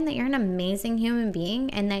understand that you're an amazing human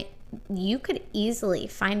being and that you could easily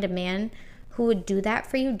find a man who would do that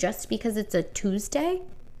for you just because it's a Tuesday?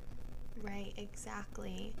 Right,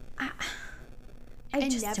 exactly. I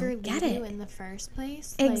just never don't get leave it. You in the first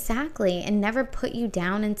place. Exactly. And never put you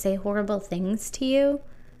down and say horrible things to you,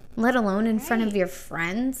 let alone in front of your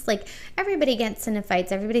friends. Like, everybody gets into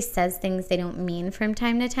fights. Everybody says things they don't mean from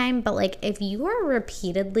time to time. But, like, if you are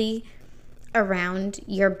repeatedly around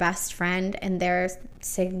your best friend and their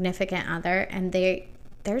significant other, and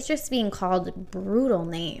they're just being called brutal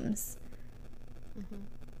names. Mm-hmm.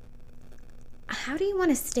 How do you want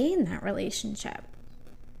to stay in that relationship?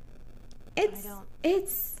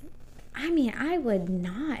 I would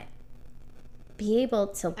not be able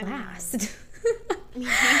to last.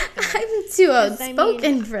 I'm too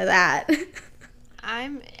outspoken for that.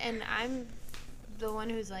 I'm the one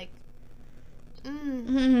who's like,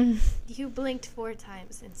 you blinked 4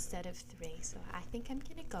 times instead of 3, so I think I'm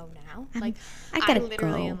gonna go now. I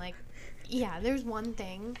literally am like, yeah, there's one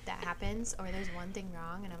thing that happens, or there's one thing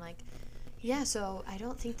wrong, and I'm like, yeah, so I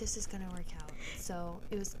don't think this is gonna work out. So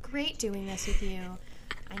it was great doing this with you.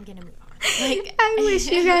 I'm gonna move on. I wish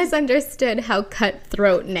you guys understood how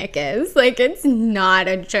cutthroat Nic is. It's not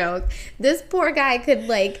a joke. This poor guy could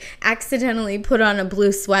accidentally put on a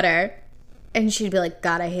blue sweater, and she'd be like,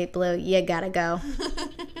 God, I hate blue. You gotta go.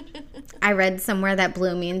 I read somewhere that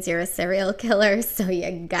blue means you're a serial killer, so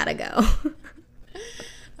you gotta go.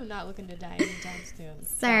 I'm not looking to die anytime soon.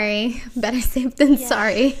 Sorry. Better safe than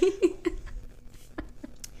sorry.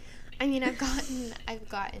 I mean, I've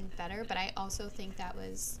gotten better, but I also think that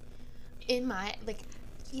was in my,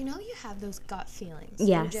 you have those gut feelings.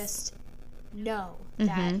 Yes. You just know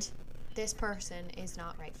that this person is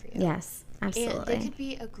not right for you. Yes, absolutely. And they could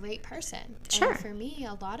be a great person. Sure. And for me,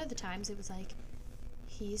 a lot of the times it was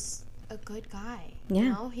he's a good guy.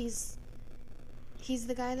 Yeah. He's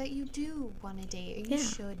the guy that you do want to date, or you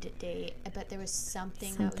should date, but there was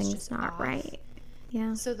something that was just not off. Right.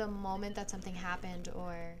 Yeah. So the moment that something happened,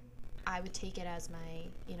 or I would take it as my,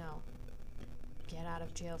 get out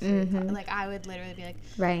of jail free. I would literally be like,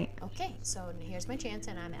 right. Okay, so here's my chance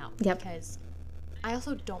and I'm out. Yep. Because I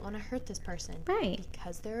also don't want to hurt this person. Right.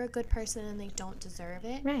 Because they're a good person and they don't deserve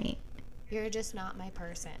it. Right. You're just not my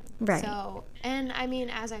person. Right. So, and I mean,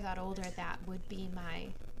 as I got older, that would be my,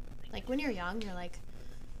 when you're young, you're like,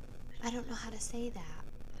 I don't know how to say that.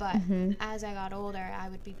 But as I got older, I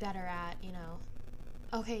would be better at,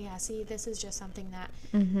 okay, yeah, see, this is just something that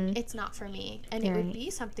it's not for me. And it would be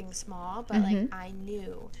something small, but I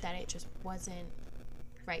knew that it just wasn't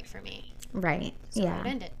right for me. Right. So I would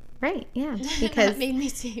end it. Right, yeah. Because that made me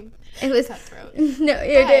seem it was cutthroat. No,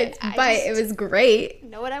 it did. But it was great.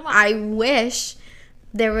 Know what I want. I wish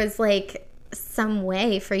there was some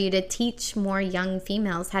way for you to teach more young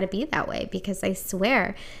females how to be that way, because I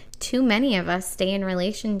swear too many of us stay in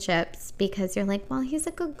relationships because you're like, well, he's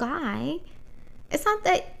a good guy. It's not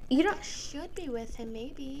that you don't... I should be with him,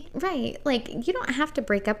 maybe. Right. You don't have to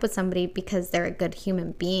break up with somebody because they're a good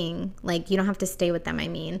human being. You don't have to stay with them, I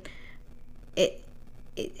mean.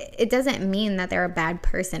 It doesn't mean that they're a bad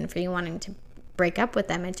person for you wanting to break up with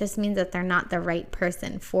them. It just means that they're not the right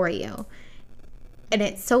person for you. And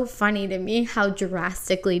it's so funny to me how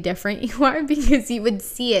drastically different you are, because you would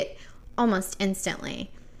see it almost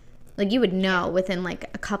instantly. You would know within a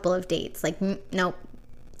couple of dates. Nope.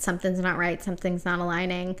 Something's not right, something's not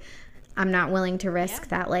aligning. I'm not willing to risk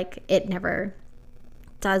that it never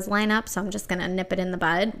does line up, so I'm just gonna nip it in the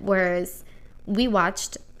bud. Whereas we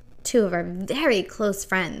watched 2 of our very close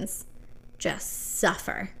friends just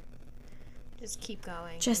suffer. Just keep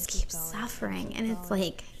going. Just keep suffering. And it's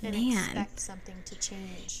and man. Expect something to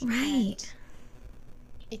change. Right. And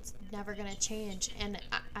it's never gonna change. And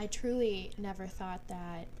I truly never thought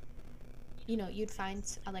that, you'd find,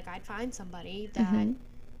 I'd find somebody that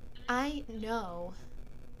I know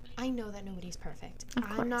that nobody's perfect.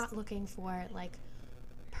 I'm not looking for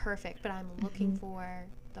perfect, but I'm looking for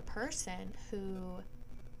the person who,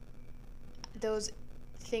 those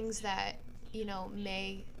things that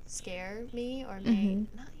may scare me, or may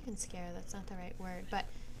not even scare, that's not the right word, but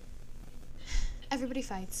everybody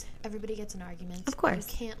fights, everybody gets in arguments. Of course.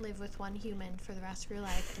 You can't live with one human for the rest of your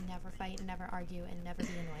life and never fight and never argue and never be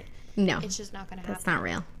annoyed. No, it's just not going to happen. That's not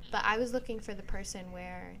real. But I was looking for the person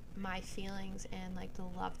where my feelings and the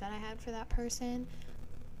love that I had for that person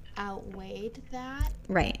outweighed that.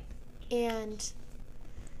 Right. And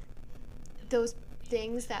those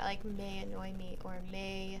things that may annoy me or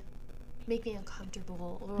may make me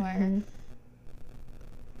uncomfortable, or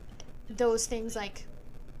those things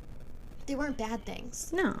they weren't bad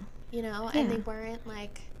things. No. And they weren't I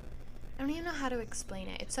don't even know how to explain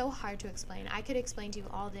it. It's so hard to explain. I could explain to you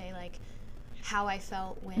all day how I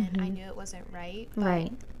felt when I knew it wasn't right. But,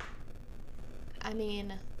 right. I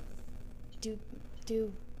mean, do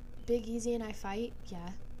Big Easy and I fight? Yeah.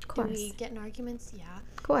 Of course. Do we get in arguments? Yeah.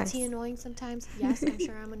 Of course. Is he annoying sometimes? Yes, I'm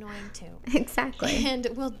sure I'm annoying too. Exactly. And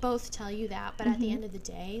we'll both tell you that, but at the end of the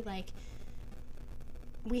day,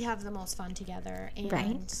 we have the most fun together,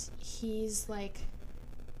 and he's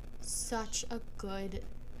such a good,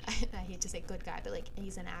 I hate to say good guy, but like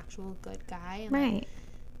he's an actual good guy, and right. like,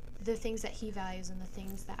 the things that he values and the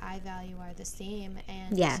things that I value are the same,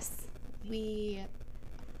 and Yes. we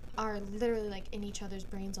are literally like in each other's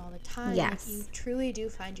brains all the time. Yes. Like, you truly do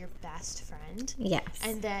find your best friend. Yes.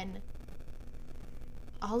 And then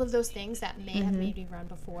all of those things that may have made me run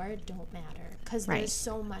before don't matter, because Right. there's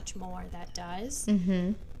so much more that does.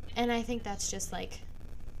 Mm-hmm. And I think that's just like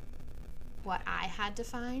what I had to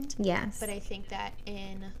find. Yes. But I think that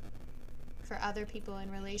for other people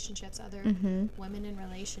in relationships, other women in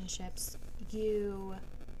relationships, you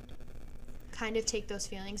kind of take those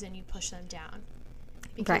feelings and you push them down,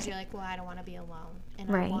 because Right. you're like, well, I don't want to be alone, and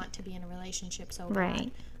Right. I want to be in a relationship so Right.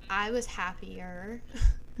 bad. I was happier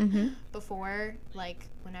before, like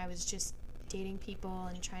when I was just dating people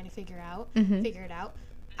and trying to figure it out.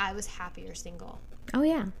 I was happier single. Oh,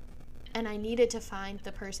 yeah. And I needed to find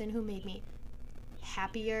the person who made me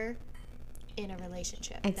happier in a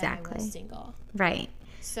relationship Exactly. than I was single. Right.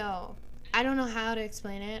 So I don't know how to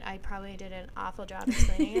explain it. I probably did an awful job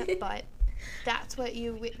explaining it, but that's what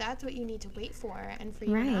you need to wait for. And for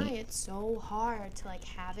you and I, it's so hard to like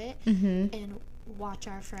have it and watch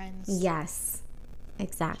our friends. Yes.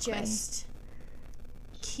 Exactly. Just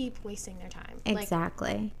keep wasting their time.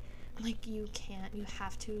 Exactly. Like you can't. You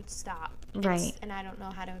have to stop. Right. And I don't know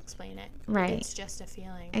how to explain it. Right. It's just a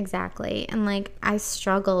feeling. Exactly. And like I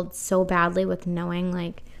struggled so badly with knowing,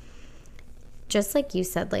 like, just like you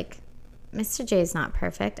said, like, Mr. J is not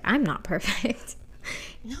perfect. I'm not perfect.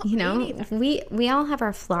 No, you know, me neither. we all have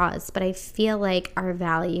our flaws, but I feel like our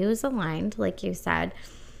values aligned, like you said.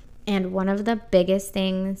 And one of the biggest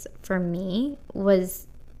things for me was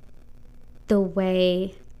the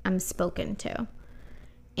way I'm spoken to.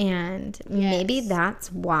 And maybe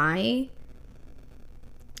that's why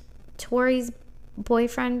Tori's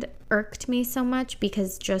boyfriend irked me so much,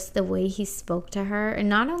 because just the way he spoke to her, and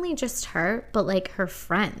not only just her, but like her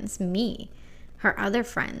friends, me, her other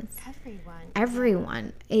friends,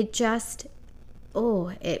 everyone. It just,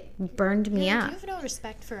 it burned me up. You have no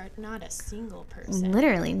respect for not a single person.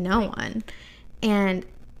 Literally no one. And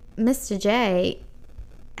Mr. J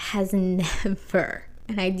has never,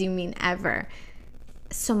 and I do mean ever,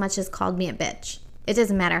 so much as called me a bitch. It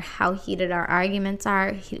doesn't matter how heated our arguments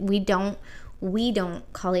are. We don't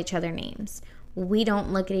call each other names. We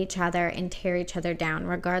don't look at each other and tear each other down,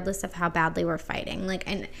 regardless of how badly we're fighting. Like,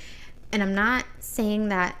 and I'm not saying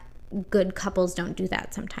that good couples don't do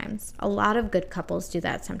that sometimes. A lot of good couples do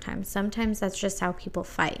that sometimes. Sometimes that's just how people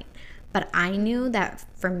fight. But I knew that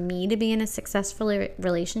for me to be in a successful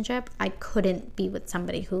relationship, I couldn't be with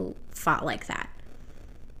somebody who fought like that.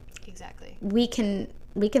 Exactly. We can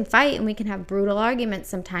fight and we can have brutal arguments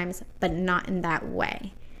sometimes, but not in that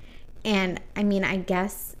way. And I mean, I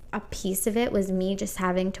guess a piece of it was me just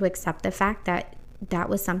having to accept the fact that that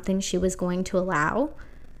was something she was going to allow,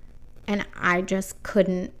 and I just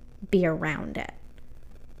couldn't be around it.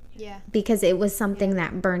 Yeah. Because it was something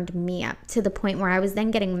that burned me up to the point where I was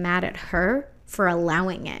then getting mad at her for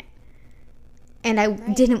allowing it. And I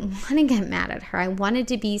didn't want to get mad at her. I wanted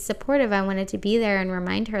to be supportive. I wanted to be there and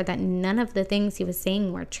remind her that none of the things he was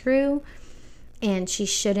saying were true. And she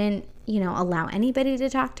shouldn't, allow anybody to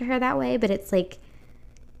talk to her that way. But it's like,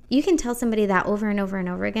 you can tell somebody that over and over and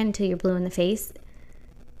over again until you're blue in the face.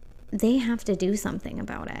 They have to do something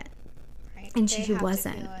about it. Right. And she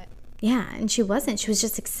wasn't. Yeah, and she wasn't. She was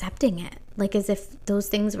just accepting it, like as if those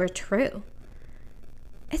things were true.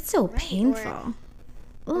 It's so painful.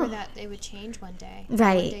 Or that they would change one day.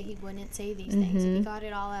 Right. One day he wouldn't say these things. If he got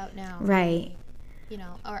it all out now. Right.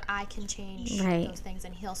 Or I can change those things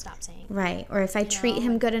and he'll stop saying. Right. Or if I treat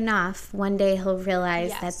him good enough, one day he'll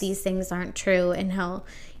realize that these things aren't true, and he'll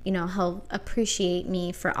appreciate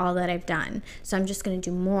me for all that I've done. So I'm just going to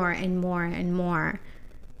do more and more and more.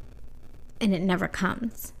 And it never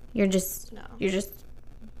comes. You're just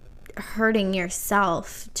hurting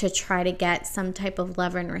yourself to try to get some type of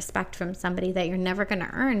love and respect from somebody that you're never going to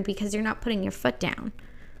earn, because you're not putting your foot down.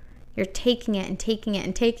 You're taking it and taking it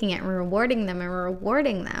and taking it and rewarding them and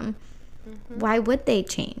rewarding them. Why would they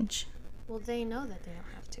change? Well, they know that they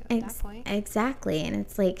don't have to at that point. Exactly. And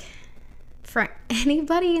it's like, for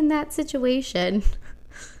anybody in that situation,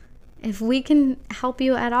 if we can help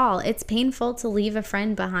you at all, it's painful to leave a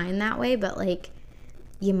friend behind that way, but like,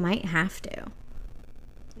 you might have to.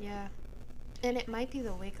 Yeah. And it might be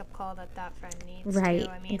the wake-up call that friend needs, right, too.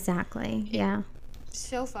 I mean, exactly. Yeah.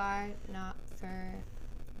 So far, not for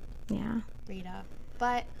Rita.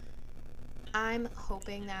 But I'm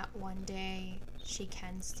hoping that one day she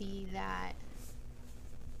can see that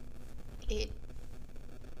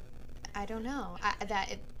I don't know,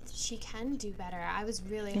 she can do better. I was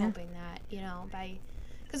really hoping that,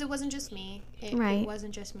 because it wasn't just me. It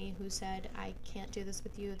wasn't just me who said, I can't do this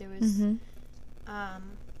with you. There was, I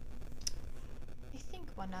think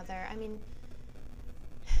one other. I mean,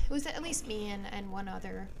 it was at least me and one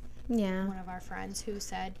other. Yeah. One of our friends who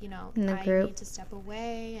said, you know, I need to step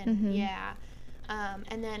away. And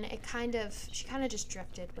and then she kind of just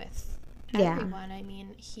drifted with everyone. I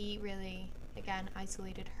mean, he really, again,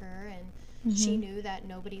 isolated her, and she knew that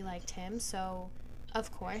nobody liked him. So, of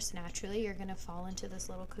course, naturally, you're going to fall into this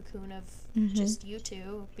little cocoon of just you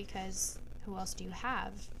two, because who else do you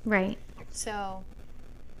have? Right. So,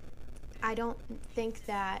 I don't think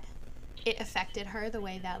that it affected her the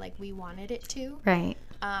way that, like, we wanted it to. Right.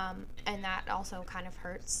 And that also kind of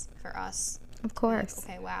hurts for us. Of course.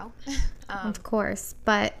 Like, okay, wow. Of course.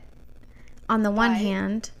 But on the one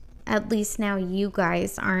hand, at least now you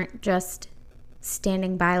guys aren't just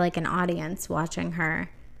standing by like an audience watching her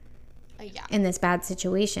in this bad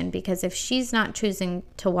situation. Because if she's not choosing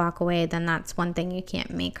to walk away, then that's one thing, you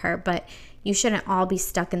can't make her. But you shouldn't all be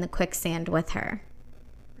stuck in the quicksand with her.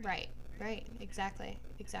 Right. Exactly.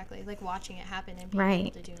 Like watching it happen and being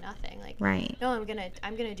able to do nothing. Like, no, I'm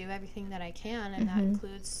gonna do everything that I can, and that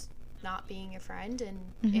includes not being your friend. And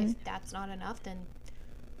if that's not enough, then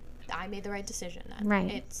I made the right decision. Then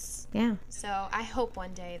right. So I hope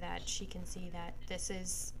one day that she can see that this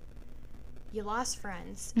is, you lost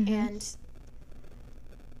friends, and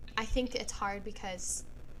I think it's hard because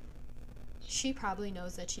she probably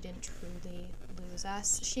knows that she didn't truly lose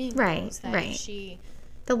us. She knows that she.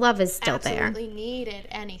 The love is still there. Absolutely needed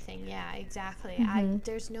anything. Yeah, exactly.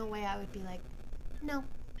 There's no way I would be like, no.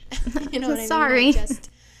 You know what I mean? Sorry.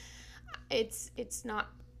 It's not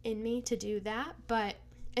in me to do that, but,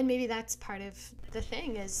 and maybe that's part of the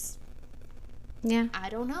thing is, I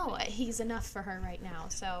don't know. He's enough for her right now.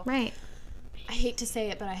 So right. I hate to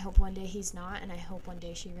say it, but I hope one day he's not, and I hope one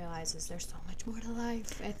day she realizes there's so much more to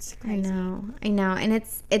life. It's crazy. I know. And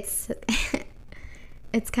it's it's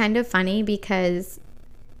kind of funny because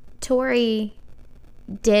Tori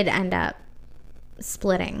did end up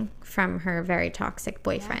splitting from her very toxic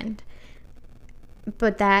boyfriend.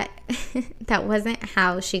 But that wasn't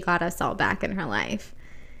how she got us all back in her life.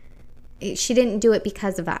 She didn't do it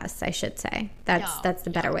because of us, I should say. That's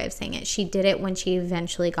the better way of saying it. She did it when she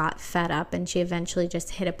eventually got fed up, and she eventually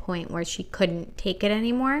just hit a point where she couldn't take it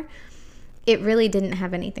anymore. It really didn't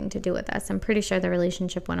have anything to do with us. I'm pretty sure the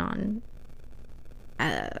relationship went on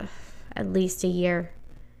at least a year,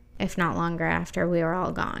 if not longer, after we were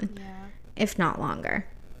all gone. Yeah. If not longer.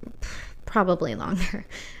 Probably longer.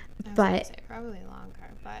 I was say probably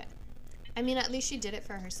longer. But, I mean, at least she did it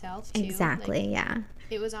for herself, too. Exactly, like,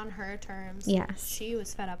 it was on her terms. Yes. She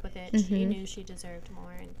was fed up with it. She knew she deserved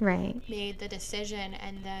more. And made the decision,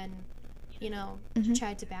 and then, you know,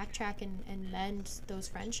 tried to backtrack and mend those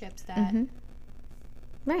friendships that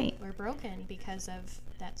were broken because of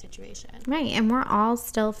that situation. Right, and we're all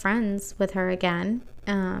still friends with her again.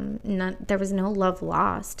 There was no love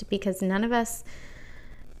lost because none of us,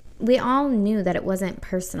 we all knew that it wasn't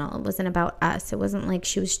personal. It wasn't about us. It wasn't like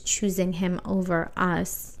she was choosing him over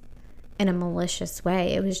us in a malicious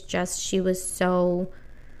way. It was just she was so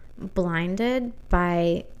blinded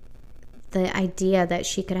by the idea that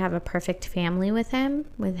she could have a perfect family with him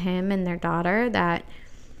and their daughter that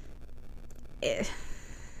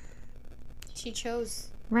she chose.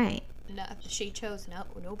 Right. No, she chose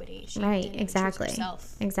nobody. She right, exactly. Choose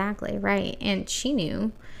herself. Exactly, right. And she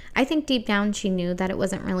knew. I think deep down she knew that it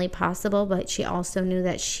wasn't really possible, but she also knew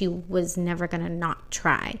that she was never going to not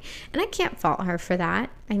try. And I can't fault her for that.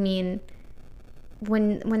 I mean,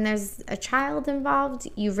 when there's a child involved,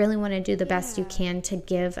 you really want to do the best you can to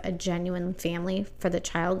give a genuine family for the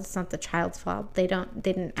child. It's not the child's fault. They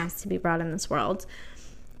didn't ask to be brought in this world.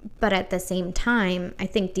 But at the same time, I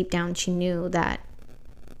think deep down she knew that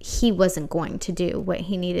he wasn't going to do what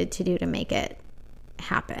he needed to do to make it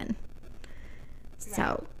happen. Right.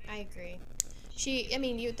 So I agree.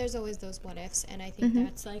 There's always those what ifs, and I think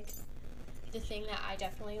that's like the thing that I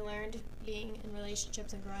definitely learned being in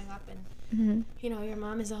relationships and growing up. And you know, your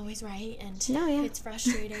mom is always right, and it's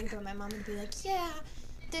frustrating. But my mom would be like, "Yeah,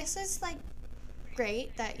 this is like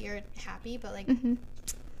great that you're happy, but like."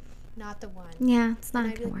 Not the one. Yeah, it's not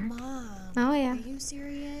and I'd be gonna like, work. Mom, are you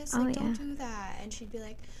serious? Like, don't do that. And she'd be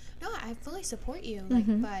like, no, I fully support you. Like,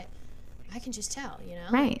 but I can just tell, you know?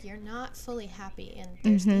 Right. Like, you're not fully happy. And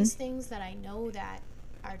there's these things that I know that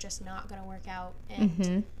are just not going to work out.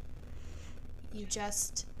 And you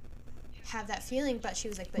just have that feeling. But she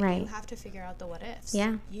was like, but you have to figure out the what ifs.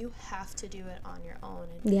 Yeah. You have to do it on your own.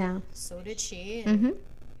 And so did she. And,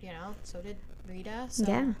 you know, so did Rita. So.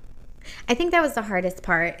 Yeah. I think that was the hardest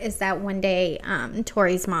part, is that one day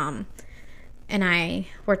Tori's mom and I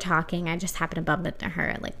were talking. I just happened to bump into her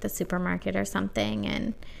at like the supermarket or something,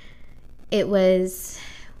 and it was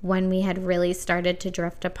when we had really started to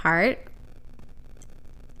drift apart.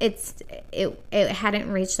 It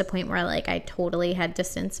hadn't reached the point where like I totally had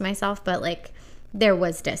distanced myself, but like there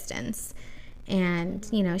was distance. And,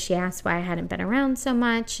 you know, she asked why I hadn't been around so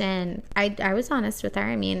much, and I was honest with her.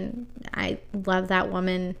 I mean, I love that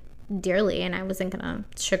woman dearly, and I wasn't going to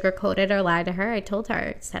sugarcoat it or lie to her. I told her,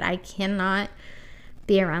 I said, I cannot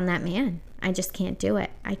be around that man. I just can't do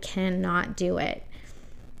it. I cannot do it.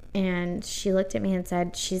 And she looked at me and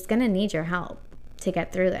said, she's going to need your help to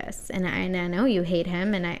get through this. And I know you hate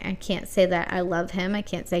him, and I can't say that I love him. I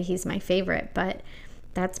can't say he's my favorite, but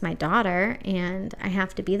that's my daughter, and I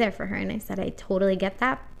have to be there for her. And I said, I totally get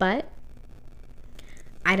that, but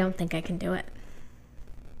I don't think I can do it.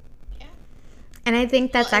 Yeah. And I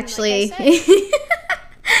think that's actually, like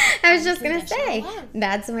I was just going to say,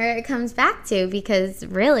 that's where it comes back to, because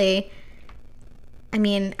really, I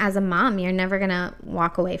mean, as a mom, you're never going to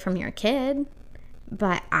walk away from your kid,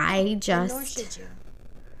 but I just, nor should you.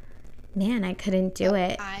 Man, I couldn't do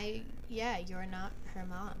it. You're not her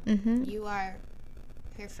mom. Mm-hmm. You are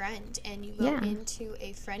her friend, and you go into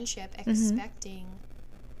a friendship expecting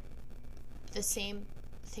the same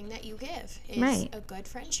thing that you give is a good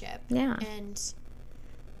friendship. Yeah. And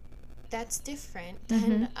that's different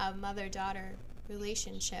than a mother-daughter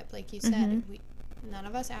relationship. Like you said, none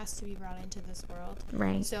of us asked to be brought into this world.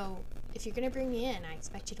 Right. So if you're going to bring me in, I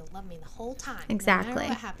expect you to love me the whole time. Exactly. No matter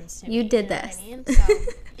what happens to me. You did this. What I mean? So,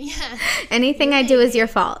 yeah. Anything I do is your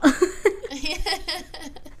fault.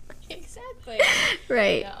 Exactly.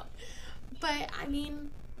 Right. No. But I mean,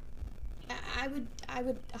 I would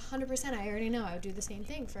 100%. I already know I would do the same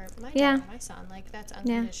thing for my daughter, my son. Like, that's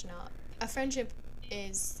unconditional. Yeah. A friendship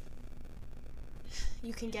is,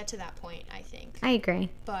 you can get to that point, I think. I agree.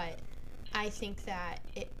 But I think that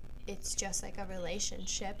it's just like a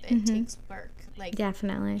relationship. It takes work. Like,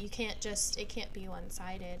 definitely. You can't just, it can't be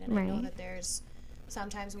one-sided. And I know that there's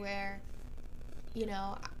sometimes where, you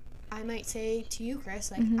know, I might say to you,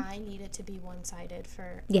 Kris, like, I need it to be one-sided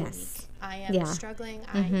for a week. I am struggling.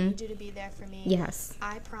 I need you to be there for me. Yes.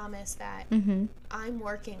 I promise that I'm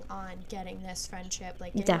working on getting this friendship,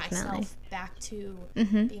 like, getting myself back to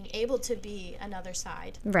being able to be another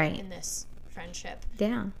side in this friendship.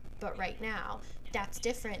 Yeah. But right now, that's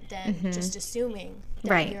different than just assuming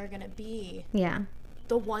that you're going to be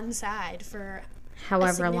the one side for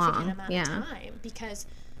however a significant long amount of time because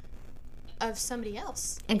of somebody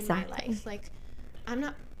else in my life. Like,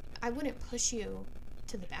 I wouldn't push you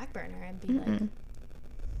to the back burner and be like,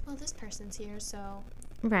 well, this person's here, so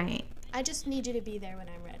I just need you to be there when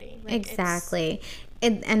I'm ready. Like, exactly.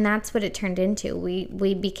 And that's what it turned into.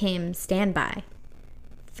 We became standby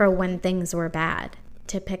for when things were bad,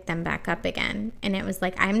 to pick them back up again. And it was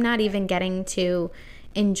like, I'm not even getting to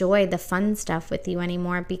enjoy the fun stuff with you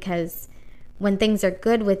anymore, because when things are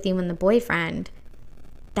good with you and the boyfriend,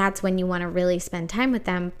 that's when you want to really spend time with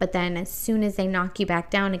them. But then as soon as they knock you back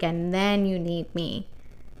down again, then you need me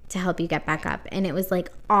to help you get back up. And it was like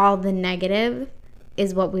all the negative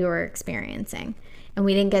is what we were experiencing. And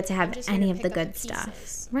we didn't get to have any of the good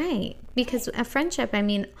stuff. Right. Because a friendship, I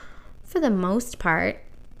mean, for the most part,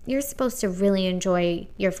 you're supposed to really enjoy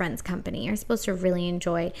your friend's company. You're supposed to really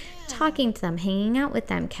enjoy talking to them, hanging out with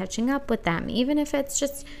them, catching up with them, even if it's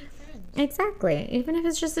just... Exactly. Even if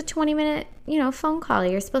it's just a 20-minute, phone call,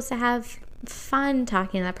 you're supposed to have fun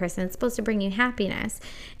talking to that person. It's supposed to bring you happiness.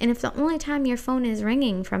 And if the only time your phone is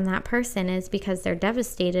ringing from that person is because they're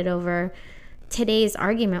devastated over today's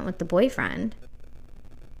argument with the boyfriend,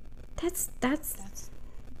 that's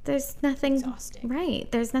there's nothing exhausting.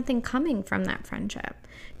 Right. There's nothing coming from that friendship.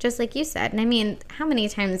 Just like you said. And I mean, how many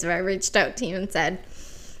times have I reached out to you and said,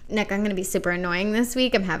 Nic, I'm going to be super annoying this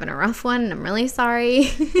week. I'm having a rough one, and I'm really sorry.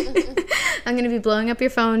 I'm going to be blowing up your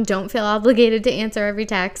phone. Don't feel obligated to answer every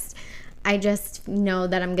text. I just know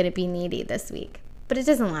that I'm going to be needy this week. But it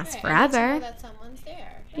doesn't last forever. And to know that someone's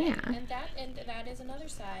there. Right? Yeah. And that is another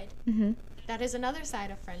side. That is another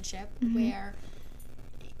side of friendship where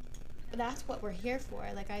that's what we're here for.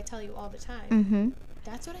 Like I tell you all the time.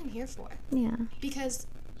 That's what I'm here for. Yeah. Because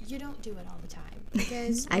you don't do it all the time.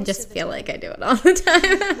 Because I just feel like I do it all the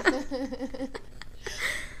time.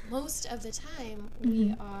 Most of the time,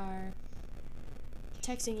 we are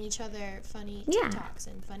texting each other funny TikToks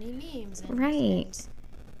and funny memes. And, and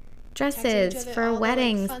dresses for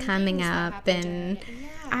weddings coming up and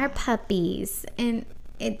our puppies. And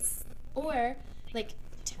it's... Or, like,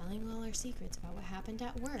 telling all our secrets about what happened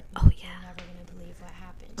at work. Oh, yeah. You're never going to believe what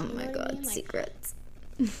happened. Oh, my God, I mean?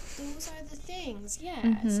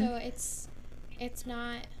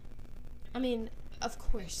 I mean, of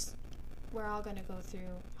course, we're all going to go through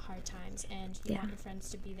hard times, and you want your friends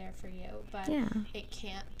to be there for you, but it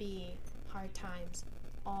can't be hard times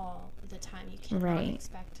all the time. You cannot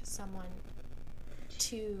expect someone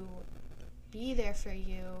to be there for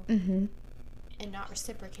you and not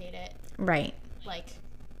reciprocate it. Right. Like,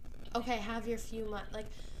 okay, have your few months. Like,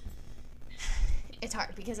 it's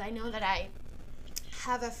hard because I know that I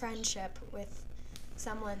have a friendship with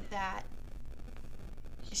someone that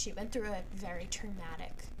she went through a very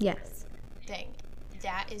traumatic thing.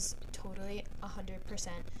 That is totally 100%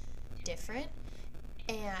 different.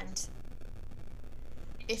 And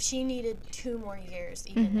if she needed 2 more years,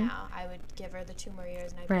 even now, I would give her the 2 more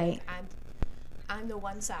years, and I'd be like, I'm the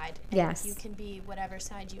one side. And you can be whatever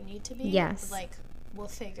side you need to be. Like, we'll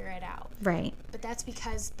figure it out. Right. But that's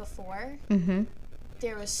because before,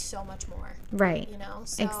 there was so much more. Right. You know?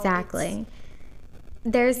 So exactly.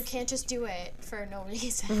 You can't just do it for no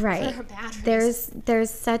reason. Right. For a bad reason. There's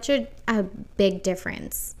such a big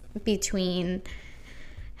difference between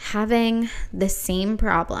having the same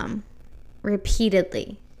problem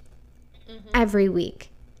repeatedly every week,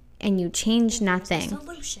 and you change nothing.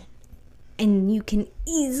 Solution. And you can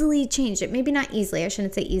easily change it. Maybe not easily. I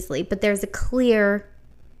shouldn't say easily, but there's a clear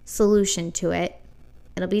solution to it.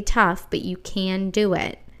 It'll be tough, but you can do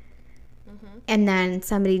it. And then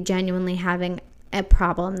somebody genuinely having a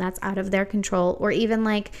problem that's out of their control, or even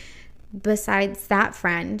like besides that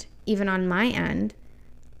friend, even on my end,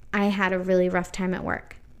 I had a really rough time at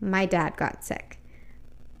work. My dad got sick.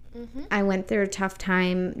 I went through a tough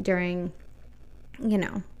time during,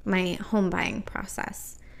 my home buying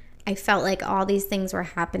process. I felt like all these things were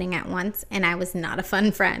happening at once, and I was not a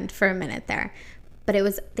fun friend for a minute there. But it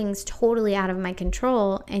was things totally out of my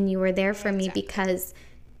control, and you were there for me because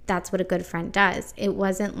that's what a good friend does. It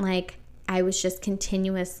wasn't like I was just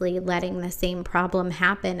continuously letting the same problem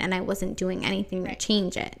happen and I wasn't doing anything to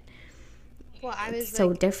change it. Well, I was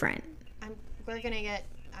so different. We're gonna get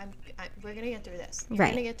through this. You're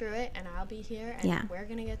gonna get through it, and I'll be here, and we're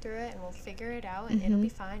gonna get through it, and we'll figure it out, and it'll be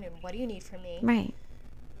fine. And what do you need from me? Right.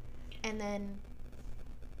 And then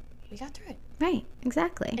we got through it. Right.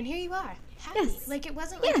 Exactly. And here you are, happy. Like, it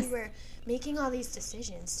wasn't like you were making all these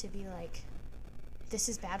decisions to be like, this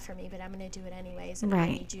is bad for me, but I'm going to do it anyways, and I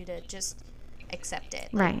need you to just accept it.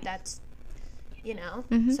 Like, that's,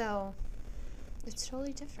 so it's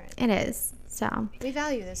totally different. It is. So we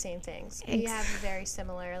value the same things. We have a very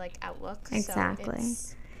similar, like, outlook. Exactly.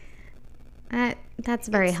 So that's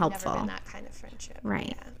very helpful. Never been that kind of friendship.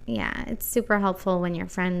 Right. Yeah. It's super helpful when your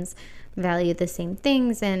friends value the same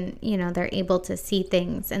things, and, they're able to see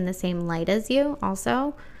things in the same light as you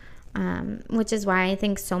also. Which is why I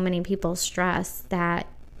think so many people stress that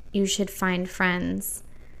you should find friends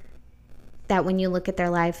that when you look at their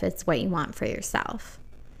life, it's what you want for yourself.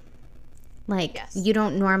 Like, you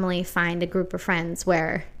don't normally find a group of friends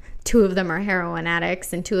where 2 of them are heroin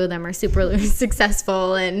addicts and 2 of them are super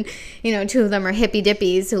successful, and 2 of them are hippie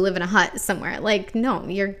dippies who live in a hut somewhere. Like, no,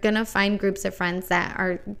 you're gonna find groups of friends that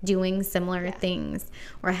are doing similar things,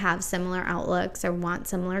 or have similar outlooks, or want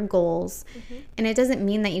similar goals. And it doesn't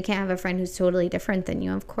mean that you can't have a friend who's totally different than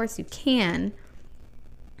you. Of course you can,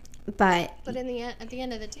 but at the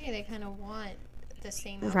end of the day, they kind of want the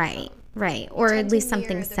same outcome. Right, or at least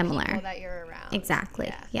something similar. People that you're around.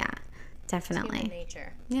 Exactly. Yeah. Definitely. It's human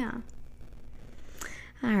nature. Yeah.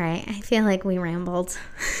 All right. I feel like we rambled.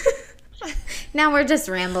 Now we're just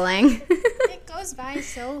rambling. It goes by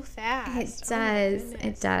so fast. It does.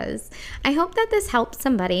 It does. I hope that this helps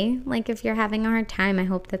somebody. Like, if you're having a hard time, I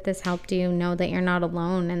hope that this helped you know that you're not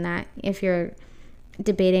alone, and that if you're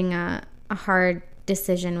debating a hard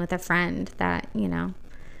decision with a friend, that,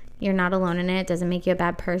 you're not alone in it. It doesn't make you a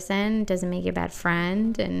bad person. It doesn't make you a bad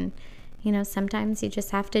friend. And, sometimes you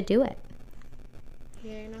just have to do it.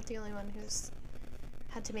 Yeah, you're not the only one who's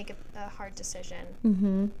had to make a hard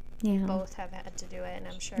decision. Yeah. Both have had to do it, and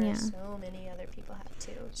I'm sure so many other people have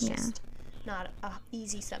too. It's just not an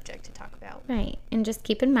easy subject to talk about. Right. And just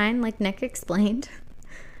keep in mind, like Nic explained,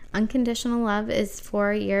 unconditional love is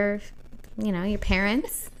for your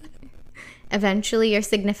parents, eventually your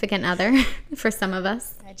significant other, for some of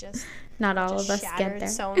us. Not all of us get there.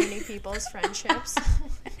 So many people's friendships.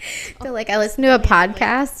 They're like, I listened to a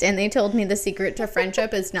podcast, and they told me the secret to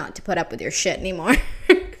friendship is not to put up with your shit anymore.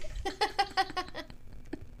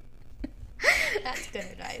 That's good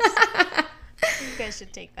advice. You guys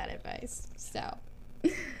should take that advice. So,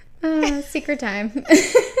 secret time.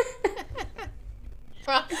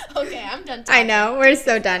 Okay, I'm done talking. I know. We're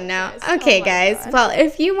so done now. Okay, guys. God. Well,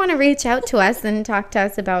 if you want to reach out to us and talk to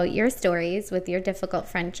us about your stories with your difficult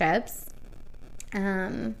friendships,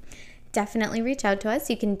 definitely reach out to us.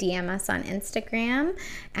 You can DM us on Instagram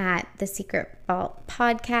at The Secret Vault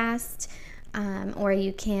Podcast, or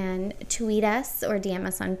you can tweet us or DM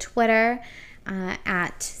us on Twitter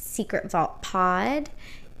at Secret Vault Pod.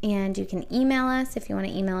 And you can email us if you want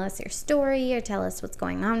to email us your story or tell us what's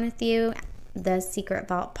going on with you, the Secret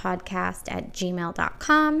Vault Podcast at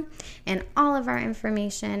gmail.com. And all of our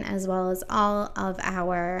information, as well as all of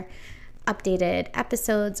our updated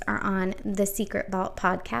episodes, are on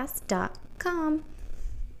thesecretvaultpodcast.com.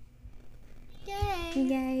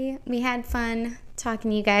 Yay! We had fun talking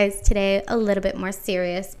to you guys today. A little bit more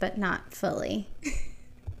serious, but not fully.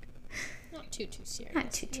 Not too serious.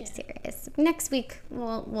 Not too serious. Next week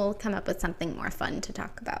we'll come up with something more fun to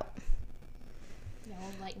talk about. Yeah,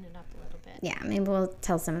 we'll lighten it up a little bit. Yeah, maybe we'll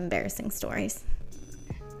tell some embarrassing stories.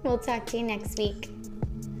 We'll talk to you next week.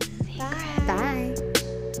 Bye. Bye.